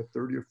where we have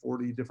 30 or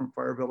 40 different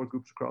Fire Velo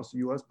groups across the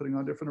U.S. putting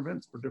on different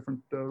events for different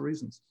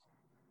reasons.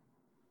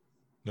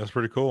 That's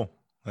pretty cool.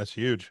 That's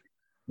huge.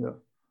 Yeah.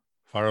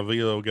 Fire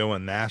Velo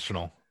going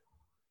national.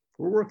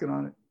 We're working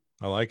on it.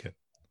 I like it.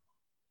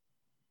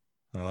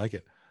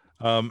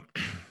 I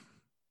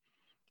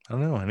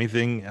don't know.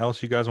 Anything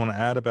else you guys want to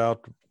add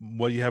about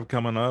what you have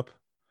coming up?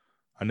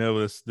 I know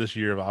this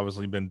year have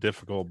obviously been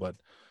difficult, but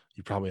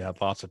you probably had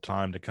lots of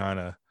time to kind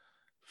of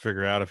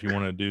figure out if you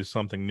want to do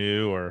something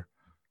new or,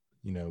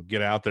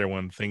 get out there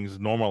when things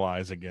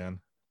normalize again.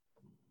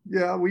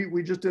 Yeah,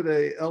 we just did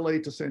a LA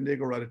to San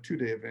Diego ride, a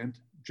 2-day event,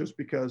 just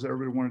because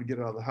everybody wanted to get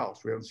out of the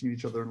house. We haven't seen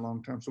each other in a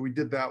long time. So we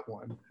did that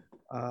one.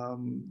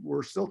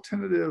 We're still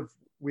tentative.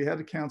 We had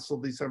to cancel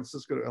the San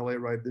Francisco to LA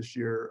ride this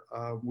year.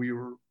 We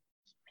were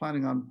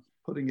planning on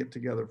putting it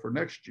together for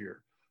next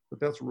year,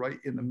 but that's right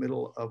in the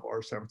middle of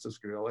our San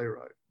Francisco to LA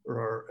ride, or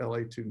our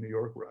LA to New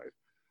York ride.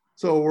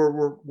 So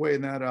we're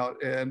weighing that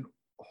out, and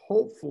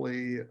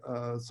hopefully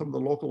some of the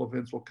local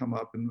events will come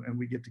up and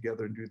we get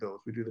together and do those.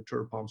 We do the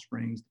Tour of Palm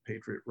Springs, the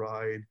Patriot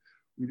Ride.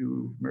 We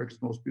do America's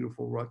Most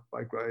Beautiful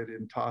Bike Ride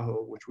in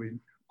Tahoe, which we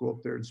go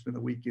up there and spend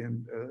the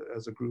weekend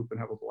as a group and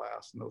have a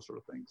blast and those sort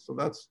of things. So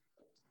that's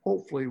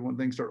hopefully when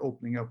things start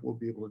opening up, we'll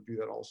be able to do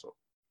that also.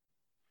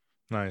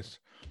 Nice.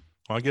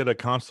 Well, I get a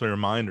constant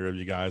reminder of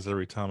you guys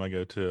every time I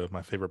go to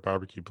my favorite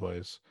barbecue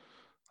place.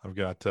 I've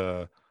got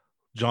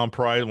John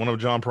Price, one of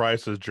John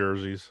Price's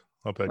jerseys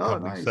up at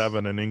Company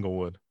 7 in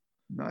Inglewood.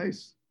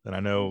 Nice. And I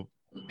know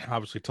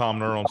obviously Tom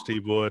Nurl and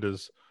Steve Wood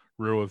is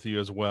real with you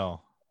as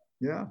well.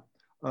 Yeah.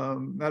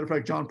 Matter of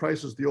fact, John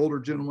Price is the older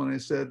gentleman I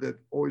said that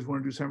always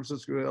wanted to do San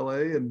Francisco to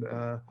LA, and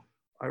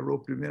I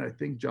roped him in. I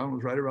think John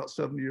was right about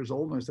 70 years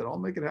old, and I said, I'll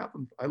make it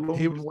happen. I loaned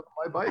him one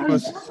of my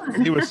bikes.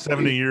 He was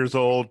 70 years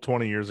old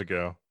 20 years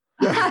ago.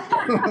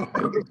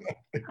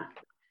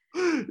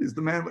 He's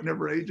the man that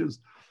never ages.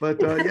 But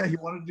yeah, he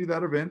wanted to do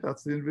that event.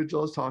 That's the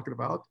individual I was talking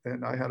about.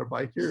 And I had a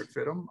bike here. It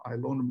fit him. I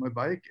loaned him my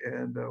bike,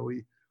 and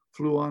we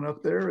flew on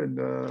up there, and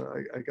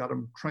I got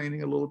him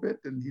training a little bit,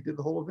 and he did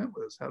the whole event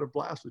with us. Had a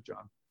blast with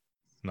John.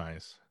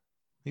 Nice.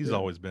 He's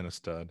always been a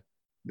stud.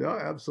 Yeah,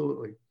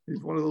 absolutely.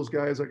 He's one of those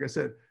guys, like I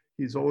said,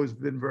 he's always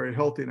been very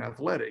healthy and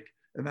athletic,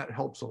 and that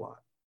helps a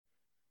lot.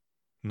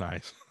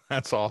 Nice.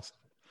 That's awesome.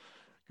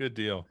 Good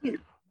deal.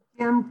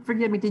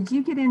 Forgive me, did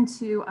you get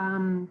into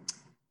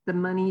the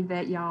money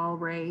that y'all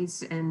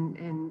raised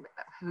and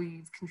who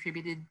you've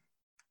contributed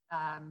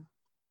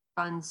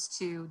funds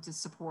to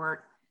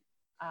support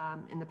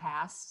in the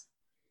past.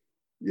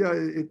 Yeah,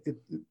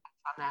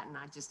 On that, and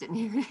I just didn't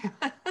hear you.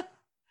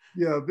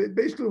 Yeah,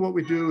 basically what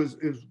we do is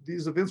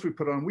these events we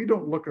put on, we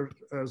don't look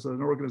as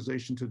an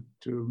organization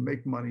to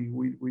make money.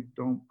 We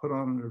don't put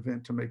on an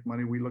event to make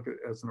money. We look at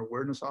it as an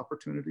awareness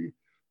opportunity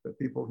that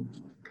people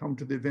come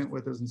to the event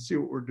with us and see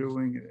what we're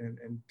doing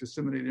and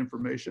disseminate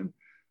information.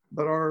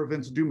 But our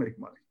events do make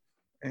money.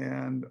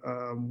 And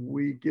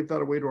we give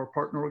that away to our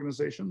partner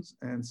organizations.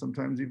 And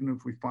sometimes even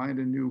if we find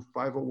a new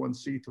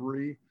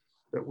 501c3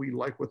 that we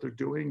like what they're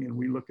doing, and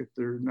we look at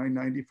their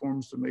 990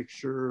 forms to make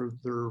sure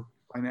their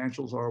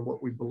financials are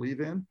what we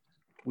believe in,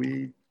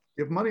 we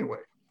give money away.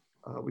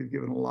 We've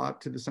given a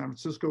lot to the San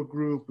Francisco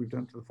group. We've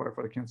done to the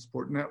Firefighter Cancer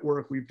Support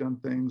Network. We've done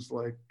things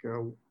like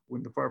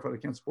when the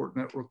Firefighter Cancer Support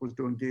Network was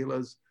doing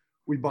galas,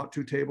 we bought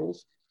 2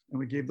 tables and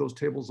we gave those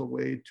tables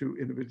away to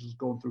individuals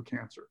going through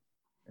cancer.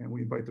 And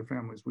we invite their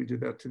families. We did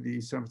that to the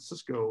San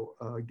Francisco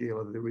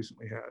gala that they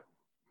recently had.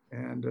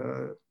 And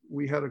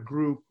we had a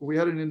group, we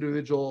had an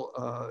individual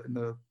in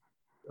the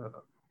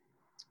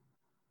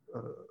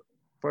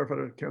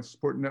Firefighter Cancer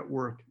Support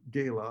Network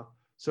gala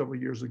several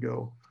years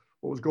ago.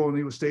 What was going on,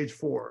 he was stage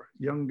 4,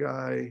 young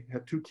guy,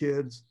 had 2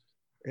 kids,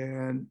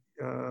 and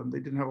they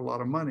didn't have a lot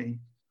of money.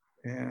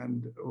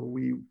 And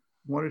we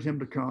wanted him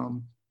to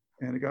come,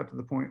 and it got to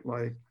the point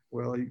like,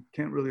 well, you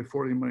can't really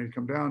afford any money to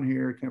come down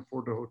here, can't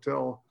afford a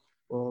hotel.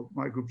 Well,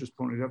 my group just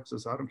ponied up and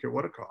says, I don't care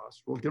what it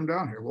costs. We'll get him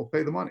down here. We'll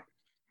pay the money.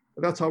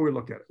 But that's how we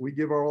look at it. We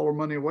give all our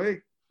money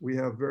away. We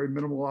have very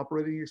minimal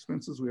operating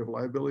expenses. We have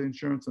liability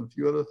insurance and a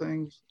few other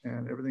things,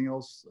 and everything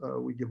else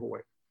we give away.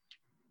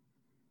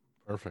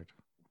 Perfect.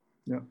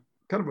 Yeah,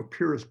 kind of a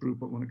purist group,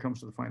 but when it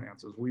comes to the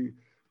finances, we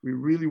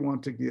really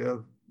want to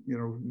give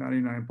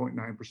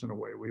 99.9%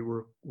 away.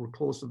 We're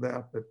close to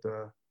that,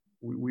 but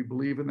we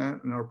believe in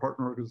that, and our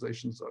partner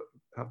organizations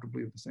have to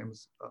believe the same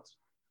as us.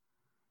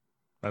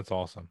 That's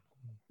awesome.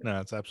 No,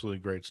 that's absolutely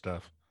great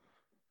stuff.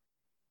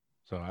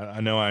 So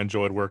I know I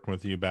enjoyed working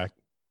with you back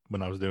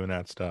when I was doing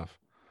that stuff.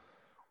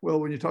 Well,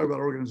 when you talk about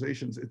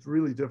organizations, it's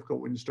really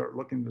difficult when you start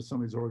looking into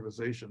some of these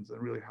organizations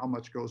and really how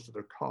much goes to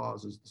their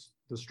cause is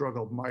the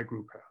struggle my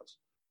group has.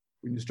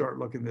 When you start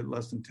looking at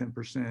less than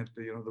 10%,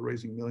 they're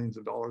raising millions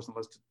of dollars and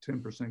less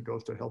than 10%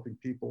 goes to helping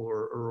people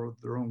or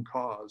their own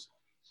cause.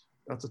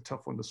 That's a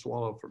tough one to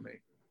swallow for me.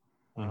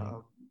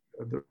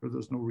 Mm-hmm.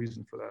 There's no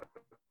reason for that.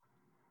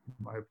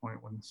 My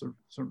point, when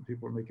certain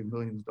people are making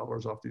millions of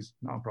dollars off these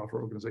nonprofit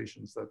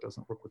organizations, that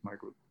doesn't work with my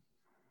group.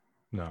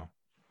 No,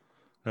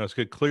 it's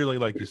good. Clearly,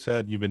 like you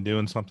said, you've been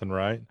doing something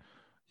right.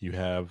 You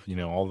have,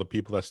 all the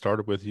people that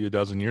started with you a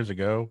dozen years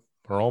ago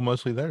are all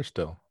mostly there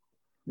still.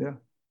 Yeah.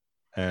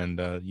 And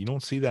you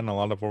don't see that in a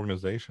lot of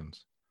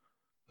organizations.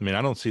 I mean,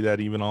 I don't see that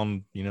even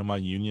on, my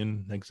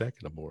union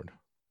executive board.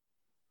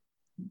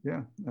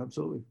 Yeah,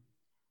 absolutely.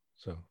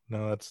 So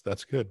no,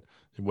 that's good.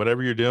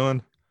 Whatever you're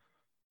doing,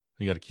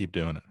 you got to keep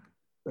doing it.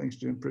 Thanks,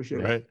 Jim.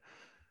 Appreciate it.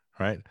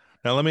 Right.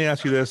 Now let me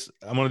ask you this.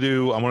 I'm gonna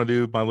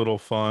do my little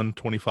fun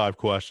 25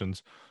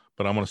 questions,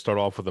 but I'm gonna start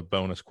off with a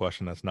bonus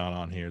question that's not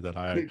on here that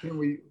I can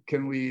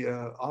we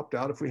opt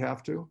out if we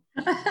have to?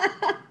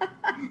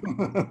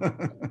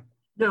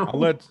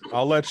 No.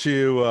 I'll let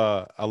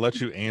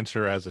you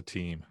answer as a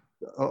team.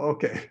 Oh,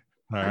 okay.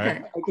 All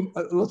right. Okay.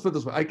 Let's put it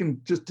this way. I can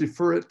just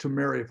defer it to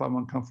Mary if I'm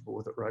uncomfortable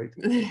with it, right?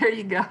 There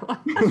you go.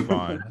 That's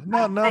fine.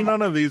 No,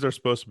 none of these are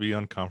supposed to be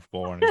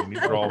uncomfortable or anything. These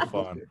are all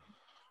fun. Okay.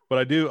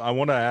 But I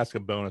want to ask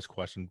a bonus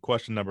question.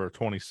 Question number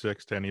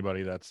 26 to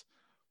anybody that's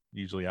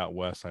usually out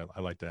west.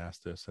 I like to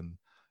ask this, and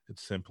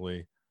it's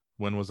simply,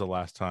 when was the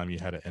last time you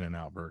had an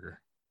In-N-Out burger?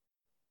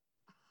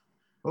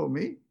 Oh,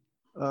 me?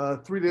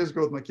 3 days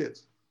ago with my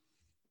kids.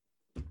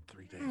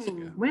 3 days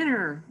ago.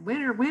 Winner.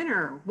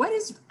 What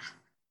is...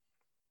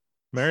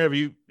 Mary, have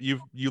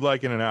you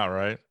like In-N-Out,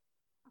 right?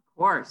 Of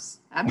course,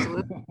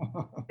 absolutely.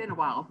 It's been a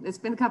while. It's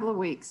been a couple of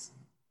weeks.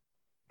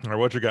 All right,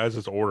 what's your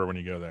guys' order when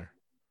you go there?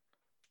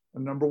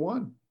 Number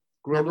 1,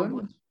 grilled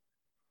onions.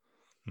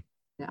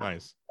 Yeah.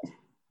 Nice.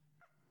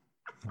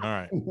 All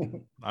right.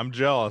 I'm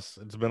jealous.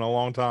 It's been a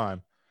long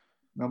time.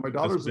 Now my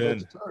daughter's a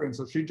vegetarian,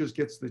 so she just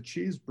gets the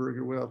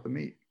cheeseburger without the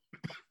meat.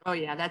 Oh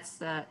yeah,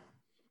 that's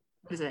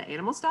is it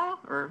animal style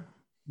or?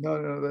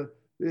 No,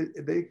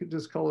 they could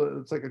just call it.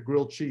 It's like a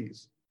grilled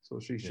cheese. So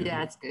she should.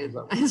 Yeah, it's good.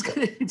 It's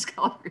good. It's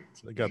called.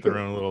 They got their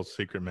own little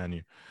secret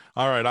menu.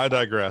 All right, I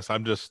digress.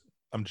 I'm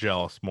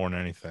jealous more than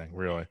anything,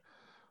 really.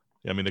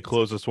 I mean, the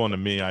closest one to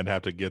me, I'd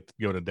have to go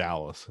to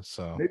Dallas.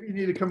 So maybe you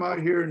need to come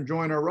out here and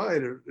join our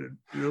ride, or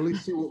at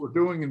least see what we're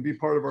doing and be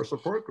part of our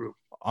support group.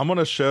 I'm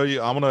gonna show you.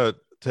 I'm gonna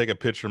take a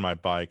picture of my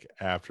bike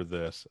after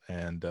this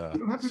and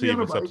see if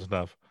it's up to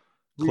snuff.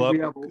 We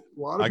have a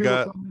lot of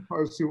people coming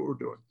to see what we're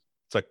doing.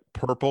 It's like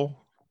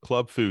purple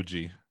Club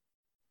Fuji.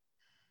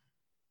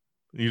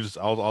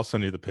 I'll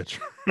send you the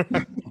picture.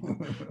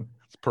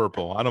 It's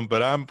purple.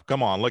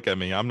 Come on, look at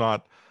me. I'm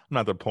not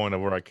at the point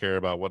of where I care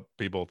about what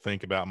people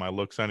think about my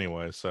looks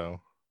anyway. So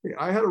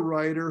I had a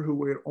rider who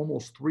weighed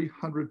almost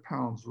 300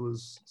 pounds,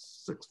 was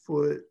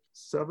 6'7",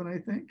 I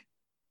think.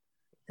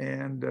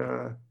 And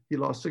he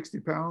lost 60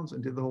 pounds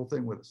and did the whole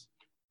thing with us.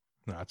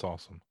 That's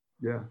awesome.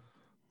 Yeah.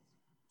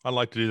 I'd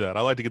like to do that.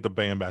 I'd like to get the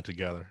band back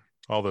together.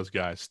 All those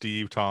guys,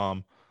 Steve,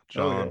 Tom,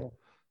 John. Oh,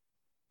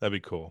 That'd be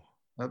cool.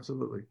 yeah.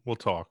 Absolutely. We'll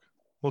talk.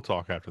 We'll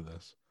talk after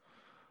this.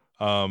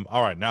 All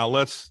right, now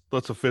let's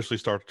officially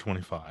start the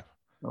 25.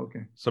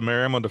 Okay. So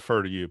Mary, I'm gonna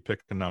defer to you.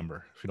 Pick a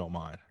number if you don't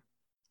mind.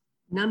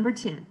 Number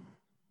 10.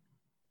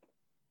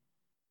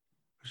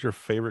 Who's your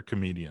favorite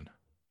comedian?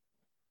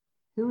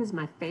 Who is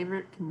my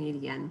favorite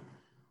comedian?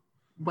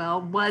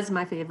 Well, was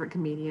my favorite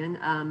comedian,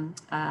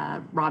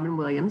 Robin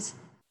Williams.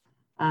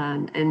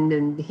 And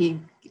then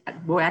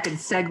I could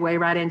segue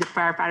right into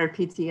firefighter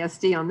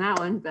PTSD on that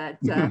one, but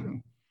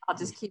I'll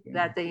just keep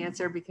that the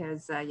answer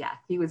because,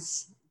 he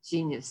was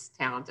genius,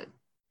 talented.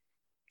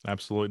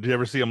 Absolutely. Did you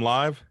ever see him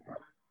live?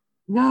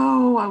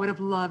 No, I would have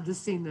loved to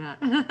seen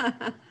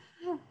that.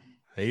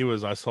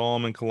 I saw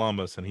him in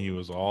Columbus and he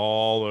was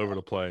all over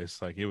the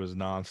place. Like he was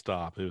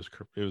nonstop.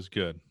 It was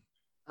good.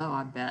 Oh,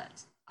 I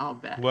bet. I'll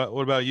bet.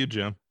 What about you,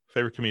 Jim?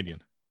 Favorite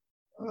comedian?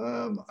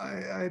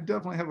 I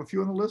definitely have a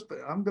few on the list, but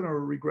I'm going to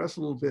regress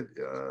a little bit.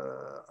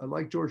 I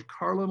like George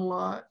Carlin a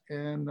lot,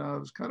 and I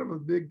was kind of a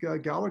big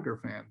Gallagher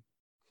fan.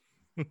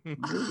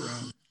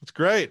 It's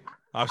great.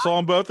 I saw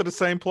them both at the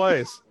same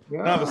place.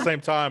 Yeah. Not at the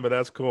same time, but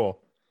that's cool.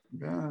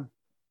 Yeah.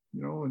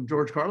 And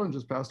George Carlin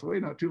just passed away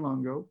not too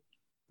long ago.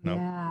 Nope.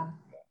 Yeah.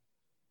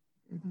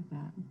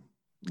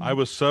 I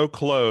was so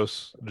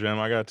close, Jim,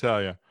 I got to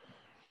tell you.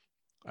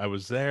 I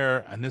was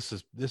there, and this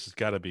has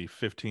got to be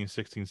 15,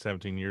 16,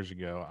 17 years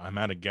ago. I'm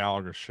at a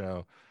Gallagher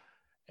show,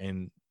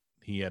 and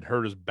he had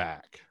hurt his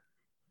back,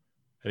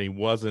 and he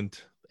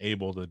wasn't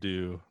able to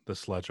do the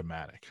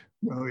Sledge-O-Matic.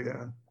 Oh,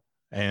 yeah.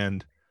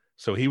 And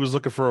so he was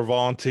looking for a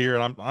volunteer,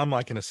 and I'm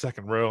like in the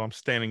second row. I'm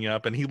standing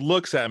up, and he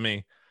looks at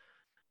me,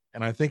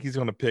 and I think he's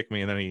going to pick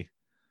me, and then he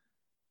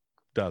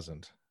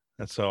doesn't.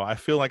 And so I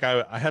feel like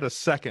I had a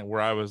second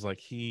where I was like,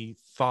 he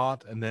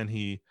thought, and then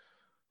he,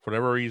 for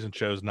whatever reason,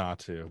 chose not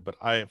to.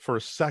 But for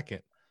a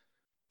second,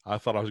 I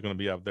thought I was going to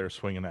be up there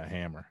swinging that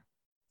hammer.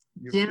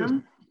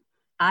 Jim,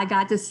 I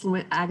got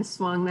to I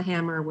swung the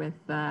hammer with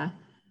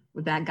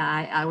that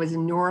guy. I was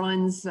in New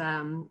Orleans,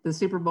 the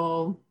Super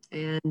Bowl,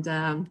 and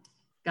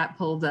got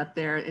pulled up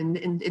there.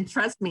 And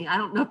trust me, I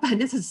don't know if I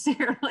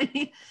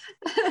necessarily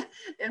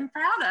am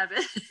proud of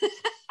it.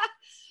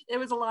 It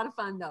was a lot of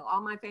fun, though. All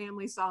my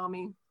family saw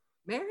me.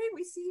 Mary,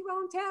 we see you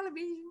on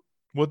television.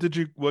 What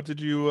did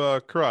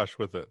you crush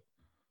with it?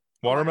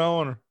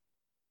 Watermelon or?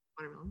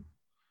 Watermelon.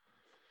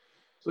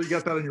 So you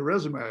got that on your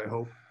resume, I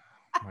hope.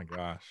 Oh my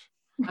gosh.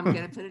 I'm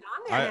going to put it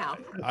on there now.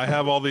 I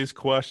have all these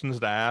questions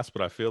to ask,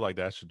 but I feel like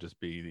that should just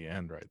be the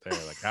end right there.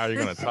 Like, how are you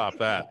going to top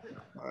that?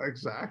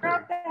 Exactly.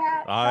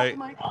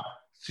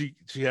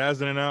 She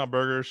has In-N-Out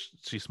burgers.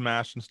 She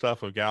smashing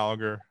stuff with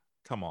Gallagher.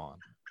 Come on.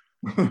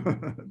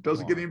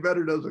 Doesn't get any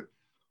better, does it?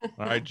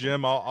 All right,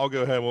 Jim, I'll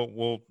go ahead.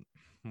 We'll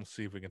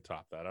see if we can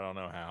top that. I don't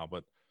know how,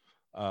 but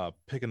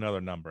pick another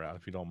number out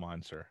if you don't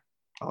mind, sir.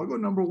 I'll go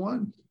number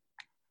 1.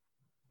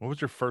 What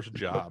was your first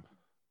job?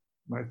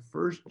 My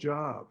first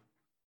job.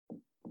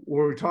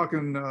 Were we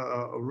talking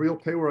a real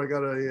pay where I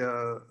got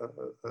a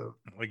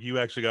like you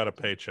actually got a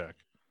paycheck?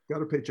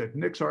 Got a paycheck.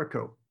 Nick's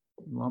Arco,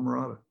 La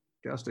Mirada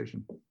gas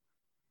station.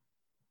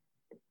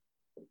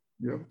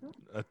 Yep.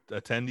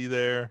 Attendee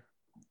there.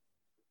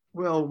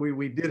 Well,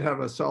 we did have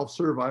a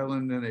self-serve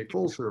island and a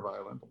full-serve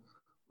island,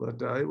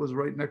 but it was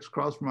right next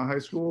across from my high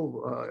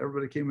school.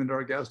 Everybody came into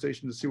our gas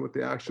station to see what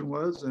the action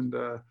was, and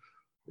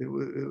it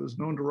was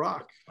known to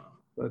rock.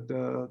 But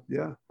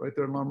yeah, right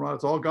there in La Mirada.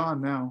 It's all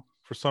gone now.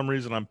 For some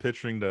reason, I'm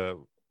picturing the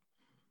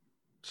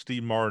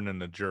Steve Martin and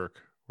the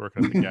Jerk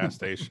working at the gas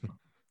station.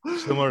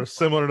 Similar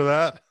to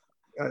that.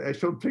 I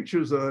showed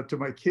pictures to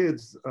my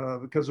kids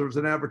because there was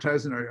an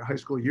advertising in our high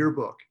school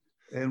yearbook,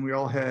 and we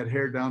all had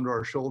hair down to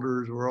our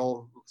shoulders. We're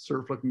all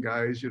surf-looking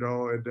guys, and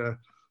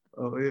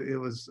it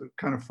was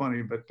kind of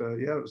funny. But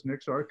yeah, it was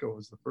Nick's Arco. It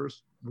was the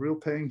first real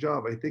paying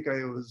job. I think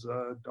I was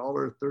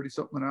 $1.30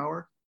 something an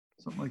hour,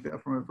 something like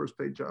that for my first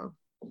paid job.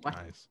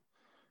 Nice.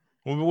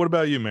 Well, what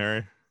about you,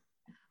 Mary?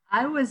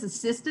 I was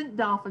assistant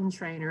dolphin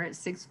trainer at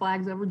Six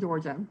Flags over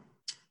Georgia.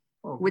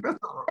 Oh,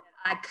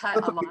 I cut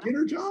that's a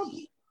beginner job?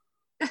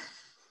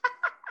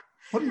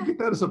 How do you get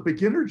that as a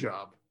beginner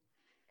job?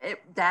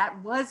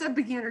 That was a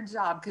beginner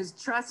job because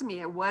trust me,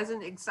 it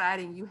wasn't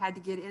exciting. You had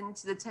to get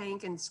into the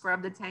tank and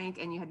scrub the tank,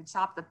 and you had to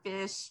chop the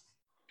fish.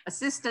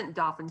 Assistant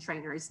dolphin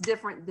trainer is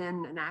different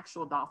than an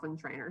actual dolphin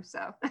trainer.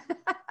 So,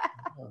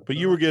 but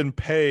you were getting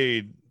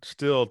paid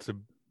still to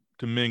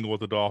mingle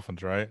with the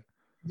dolphins, right?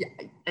 Yeah,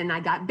 and I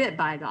got bit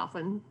by a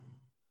dolphin.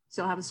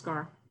 Still have a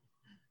scar.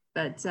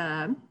 But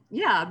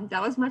yeah,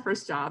 that was my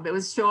first job. It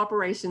was show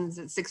operations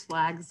at Six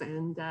Flags,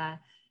 and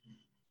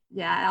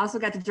yeah, I also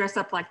got to dress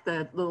up like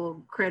the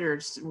little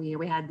critters.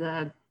 We had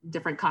the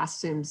different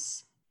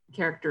costumes,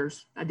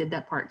 characters. I did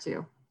that part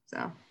too.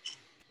 So,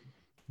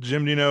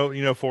 Jim, do you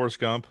know Forrest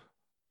Gump?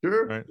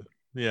 Sure. Right?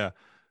 Yeah.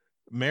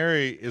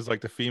 Mary is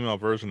like the female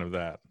version of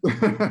that,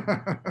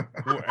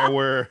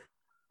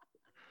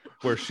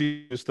 where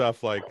she does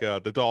stuff like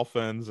the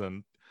dolphins,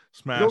 and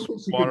I don't smash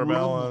think she can run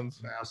watermelons.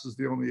 fast is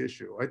the only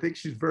issue. I think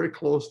she's very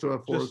close to a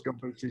Forrest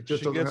Gump, but she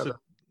just doesn't have that.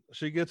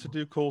 She gets to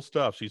do cool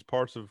stuff. She's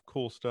parts of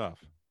cool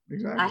stuff.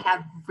 Exactly. I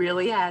have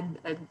really had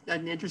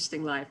an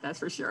interesting life, that's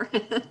for sure.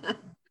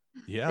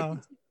 Yeah.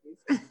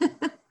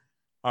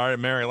 All right,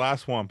 Mary,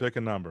 last one. Pick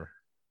a number.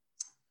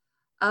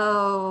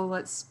 Oh,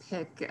 let's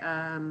pick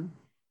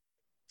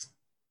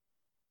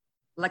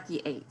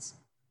lucky 8. What's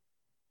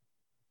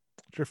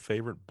your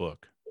favorite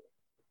book?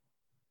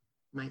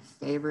 My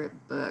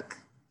favorite book,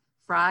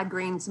 Fried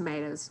Green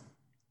Tomatoes.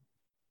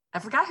 I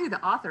forgot who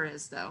the author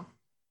is, though.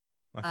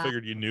 I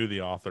figured you knew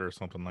the author or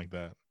something like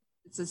that.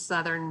 It's a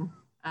Southern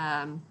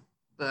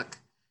book.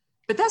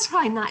 But that's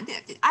probably not,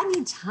 I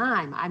need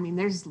time. I mean,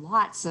 there's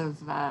lots of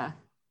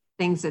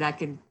things that I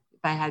could, if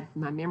I had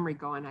my memory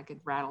going, I could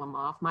rattle them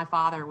off. My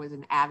father was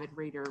an avid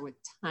reader with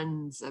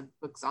tons of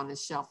books on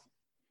his shelf.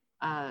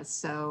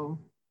 So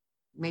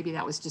maybe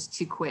that was just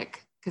too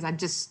quick because I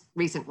just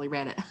recently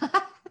read it.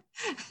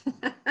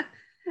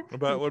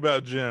 What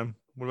about Jim?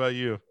 What about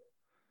you?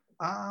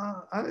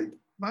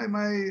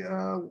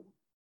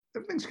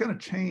 Everything's kind of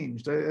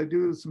changed. I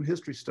do some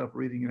history stuff,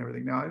 reading and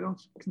everything. Now,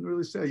 can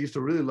really say I used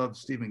to really love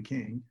Stephen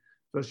King,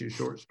 especially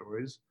short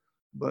stories,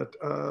 but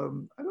I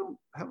don't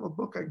have a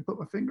book I can put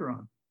my finger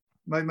on.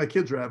 My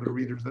kids are avid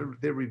readers.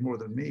 They read more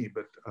than me,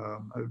 but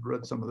I've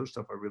read some of their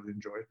stuff I really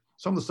enjoy.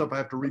 Some of the stuff I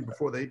have to read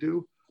before they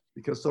do,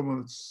 because some of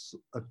it's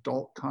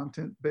adult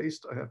content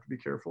based. I have to be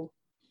careful.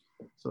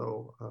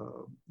 So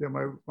yeah,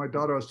 my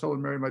daughter, I was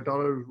telling Mary, my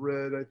daughter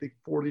read, I think,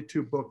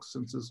 42 books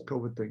since this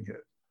COVID thing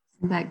hit.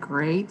 Isn't that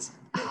great?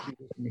 She's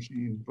a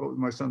machine. Both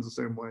my son's the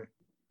same way.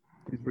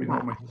 He's reading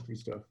all my history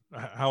stuff.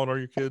 How old are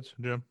your kids,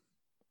 Jim?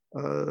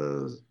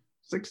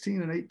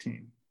 16 and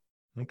 18.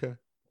 Okay.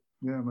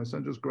 Yeah, my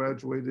son just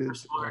graduated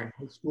high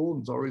school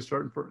and is already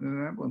starting in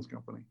an ambulance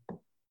company.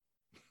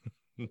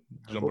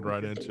 Jumping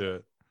right into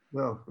it.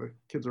 Well, the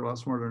kids are a lot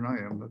smarter than I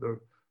am.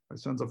 My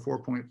son's a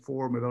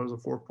 4.4, my daughter's a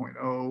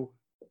 4.0.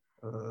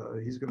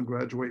 He's going to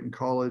graduate in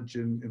college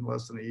in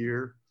less than a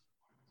year.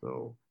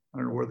 So I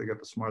don't know where they got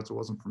the smarts. It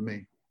wasn't from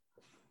me.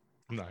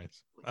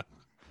 Nice.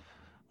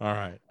 All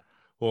right.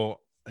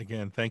 Well,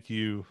 again, thank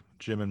you,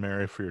 Jim and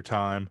Mary, for your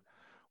time.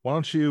 Why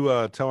don't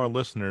you tell our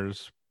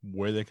listeners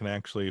where they can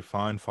actually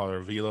find Father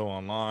Velo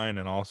online,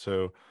 and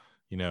also,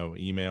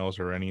 emails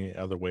or any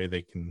other way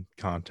they can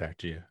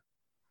contact you?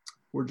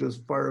 We're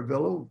just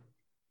FireVelo,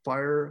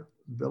 VELO.com.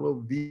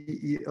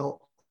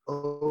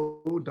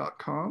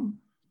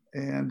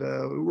 And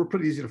we're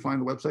pretty easy to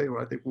find the website.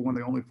 I think we're one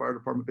of the only fire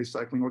department-based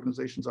cycling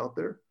organizations out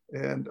there.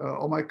 And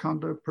all my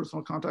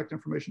personal contact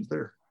information is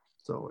there.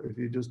 So if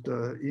you just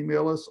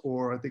email us,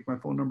 or I think my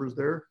phone number is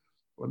there,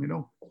 let me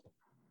know.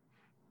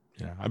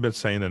 Yeah, I've been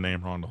saying the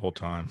name wrong the whole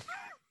time.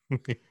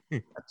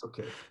 That's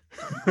okay.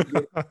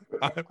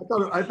 I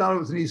thought it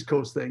was an East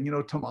Coast thing,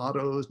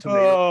 tomatoes.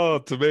 Oh,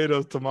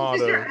 tomatoes.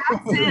 Your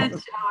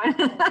accent,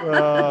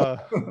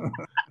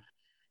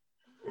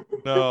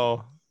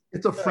 no.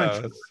 It's a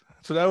French.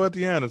 So now at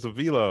the end, it's a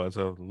velo. It's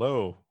a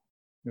low.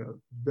 Yeah,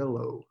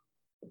 velo.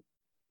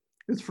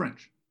 It's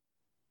French.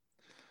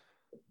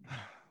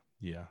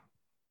 Yeah,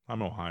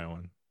 I'm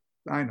Ohioan.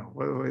 I know.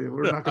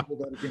 We're not going to hold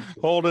that against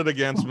you. Hold it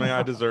against me.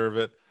 I deserve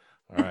it.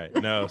 All right.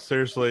 No,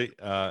 seriously.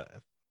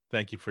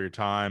 Thank you for your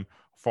time.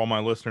 For all my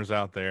listeners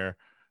out there,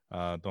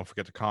 don't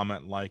forget to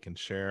comment, like, and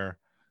share.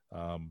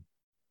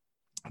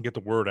 Get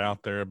the word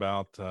out there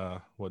about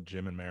what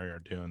Jim and Mary are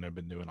doing. They've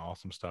been doing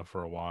awesome stuff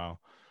for a while,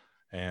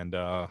 and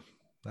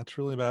that's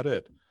really about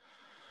it.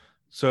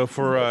 So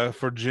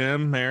for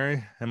Jim,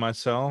 Mary, and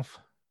myself,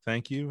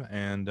 thank you,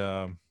 and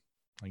I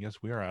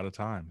guess we are out of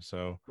time.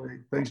 So great.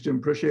 Thanks, Jim.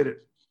 Appreciate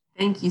it.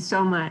 Thank you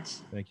so much.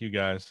 Thank you,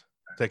 guys.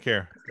 Take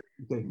care.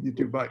 Okay, you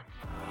too. Bye.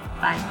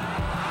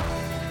 Bye.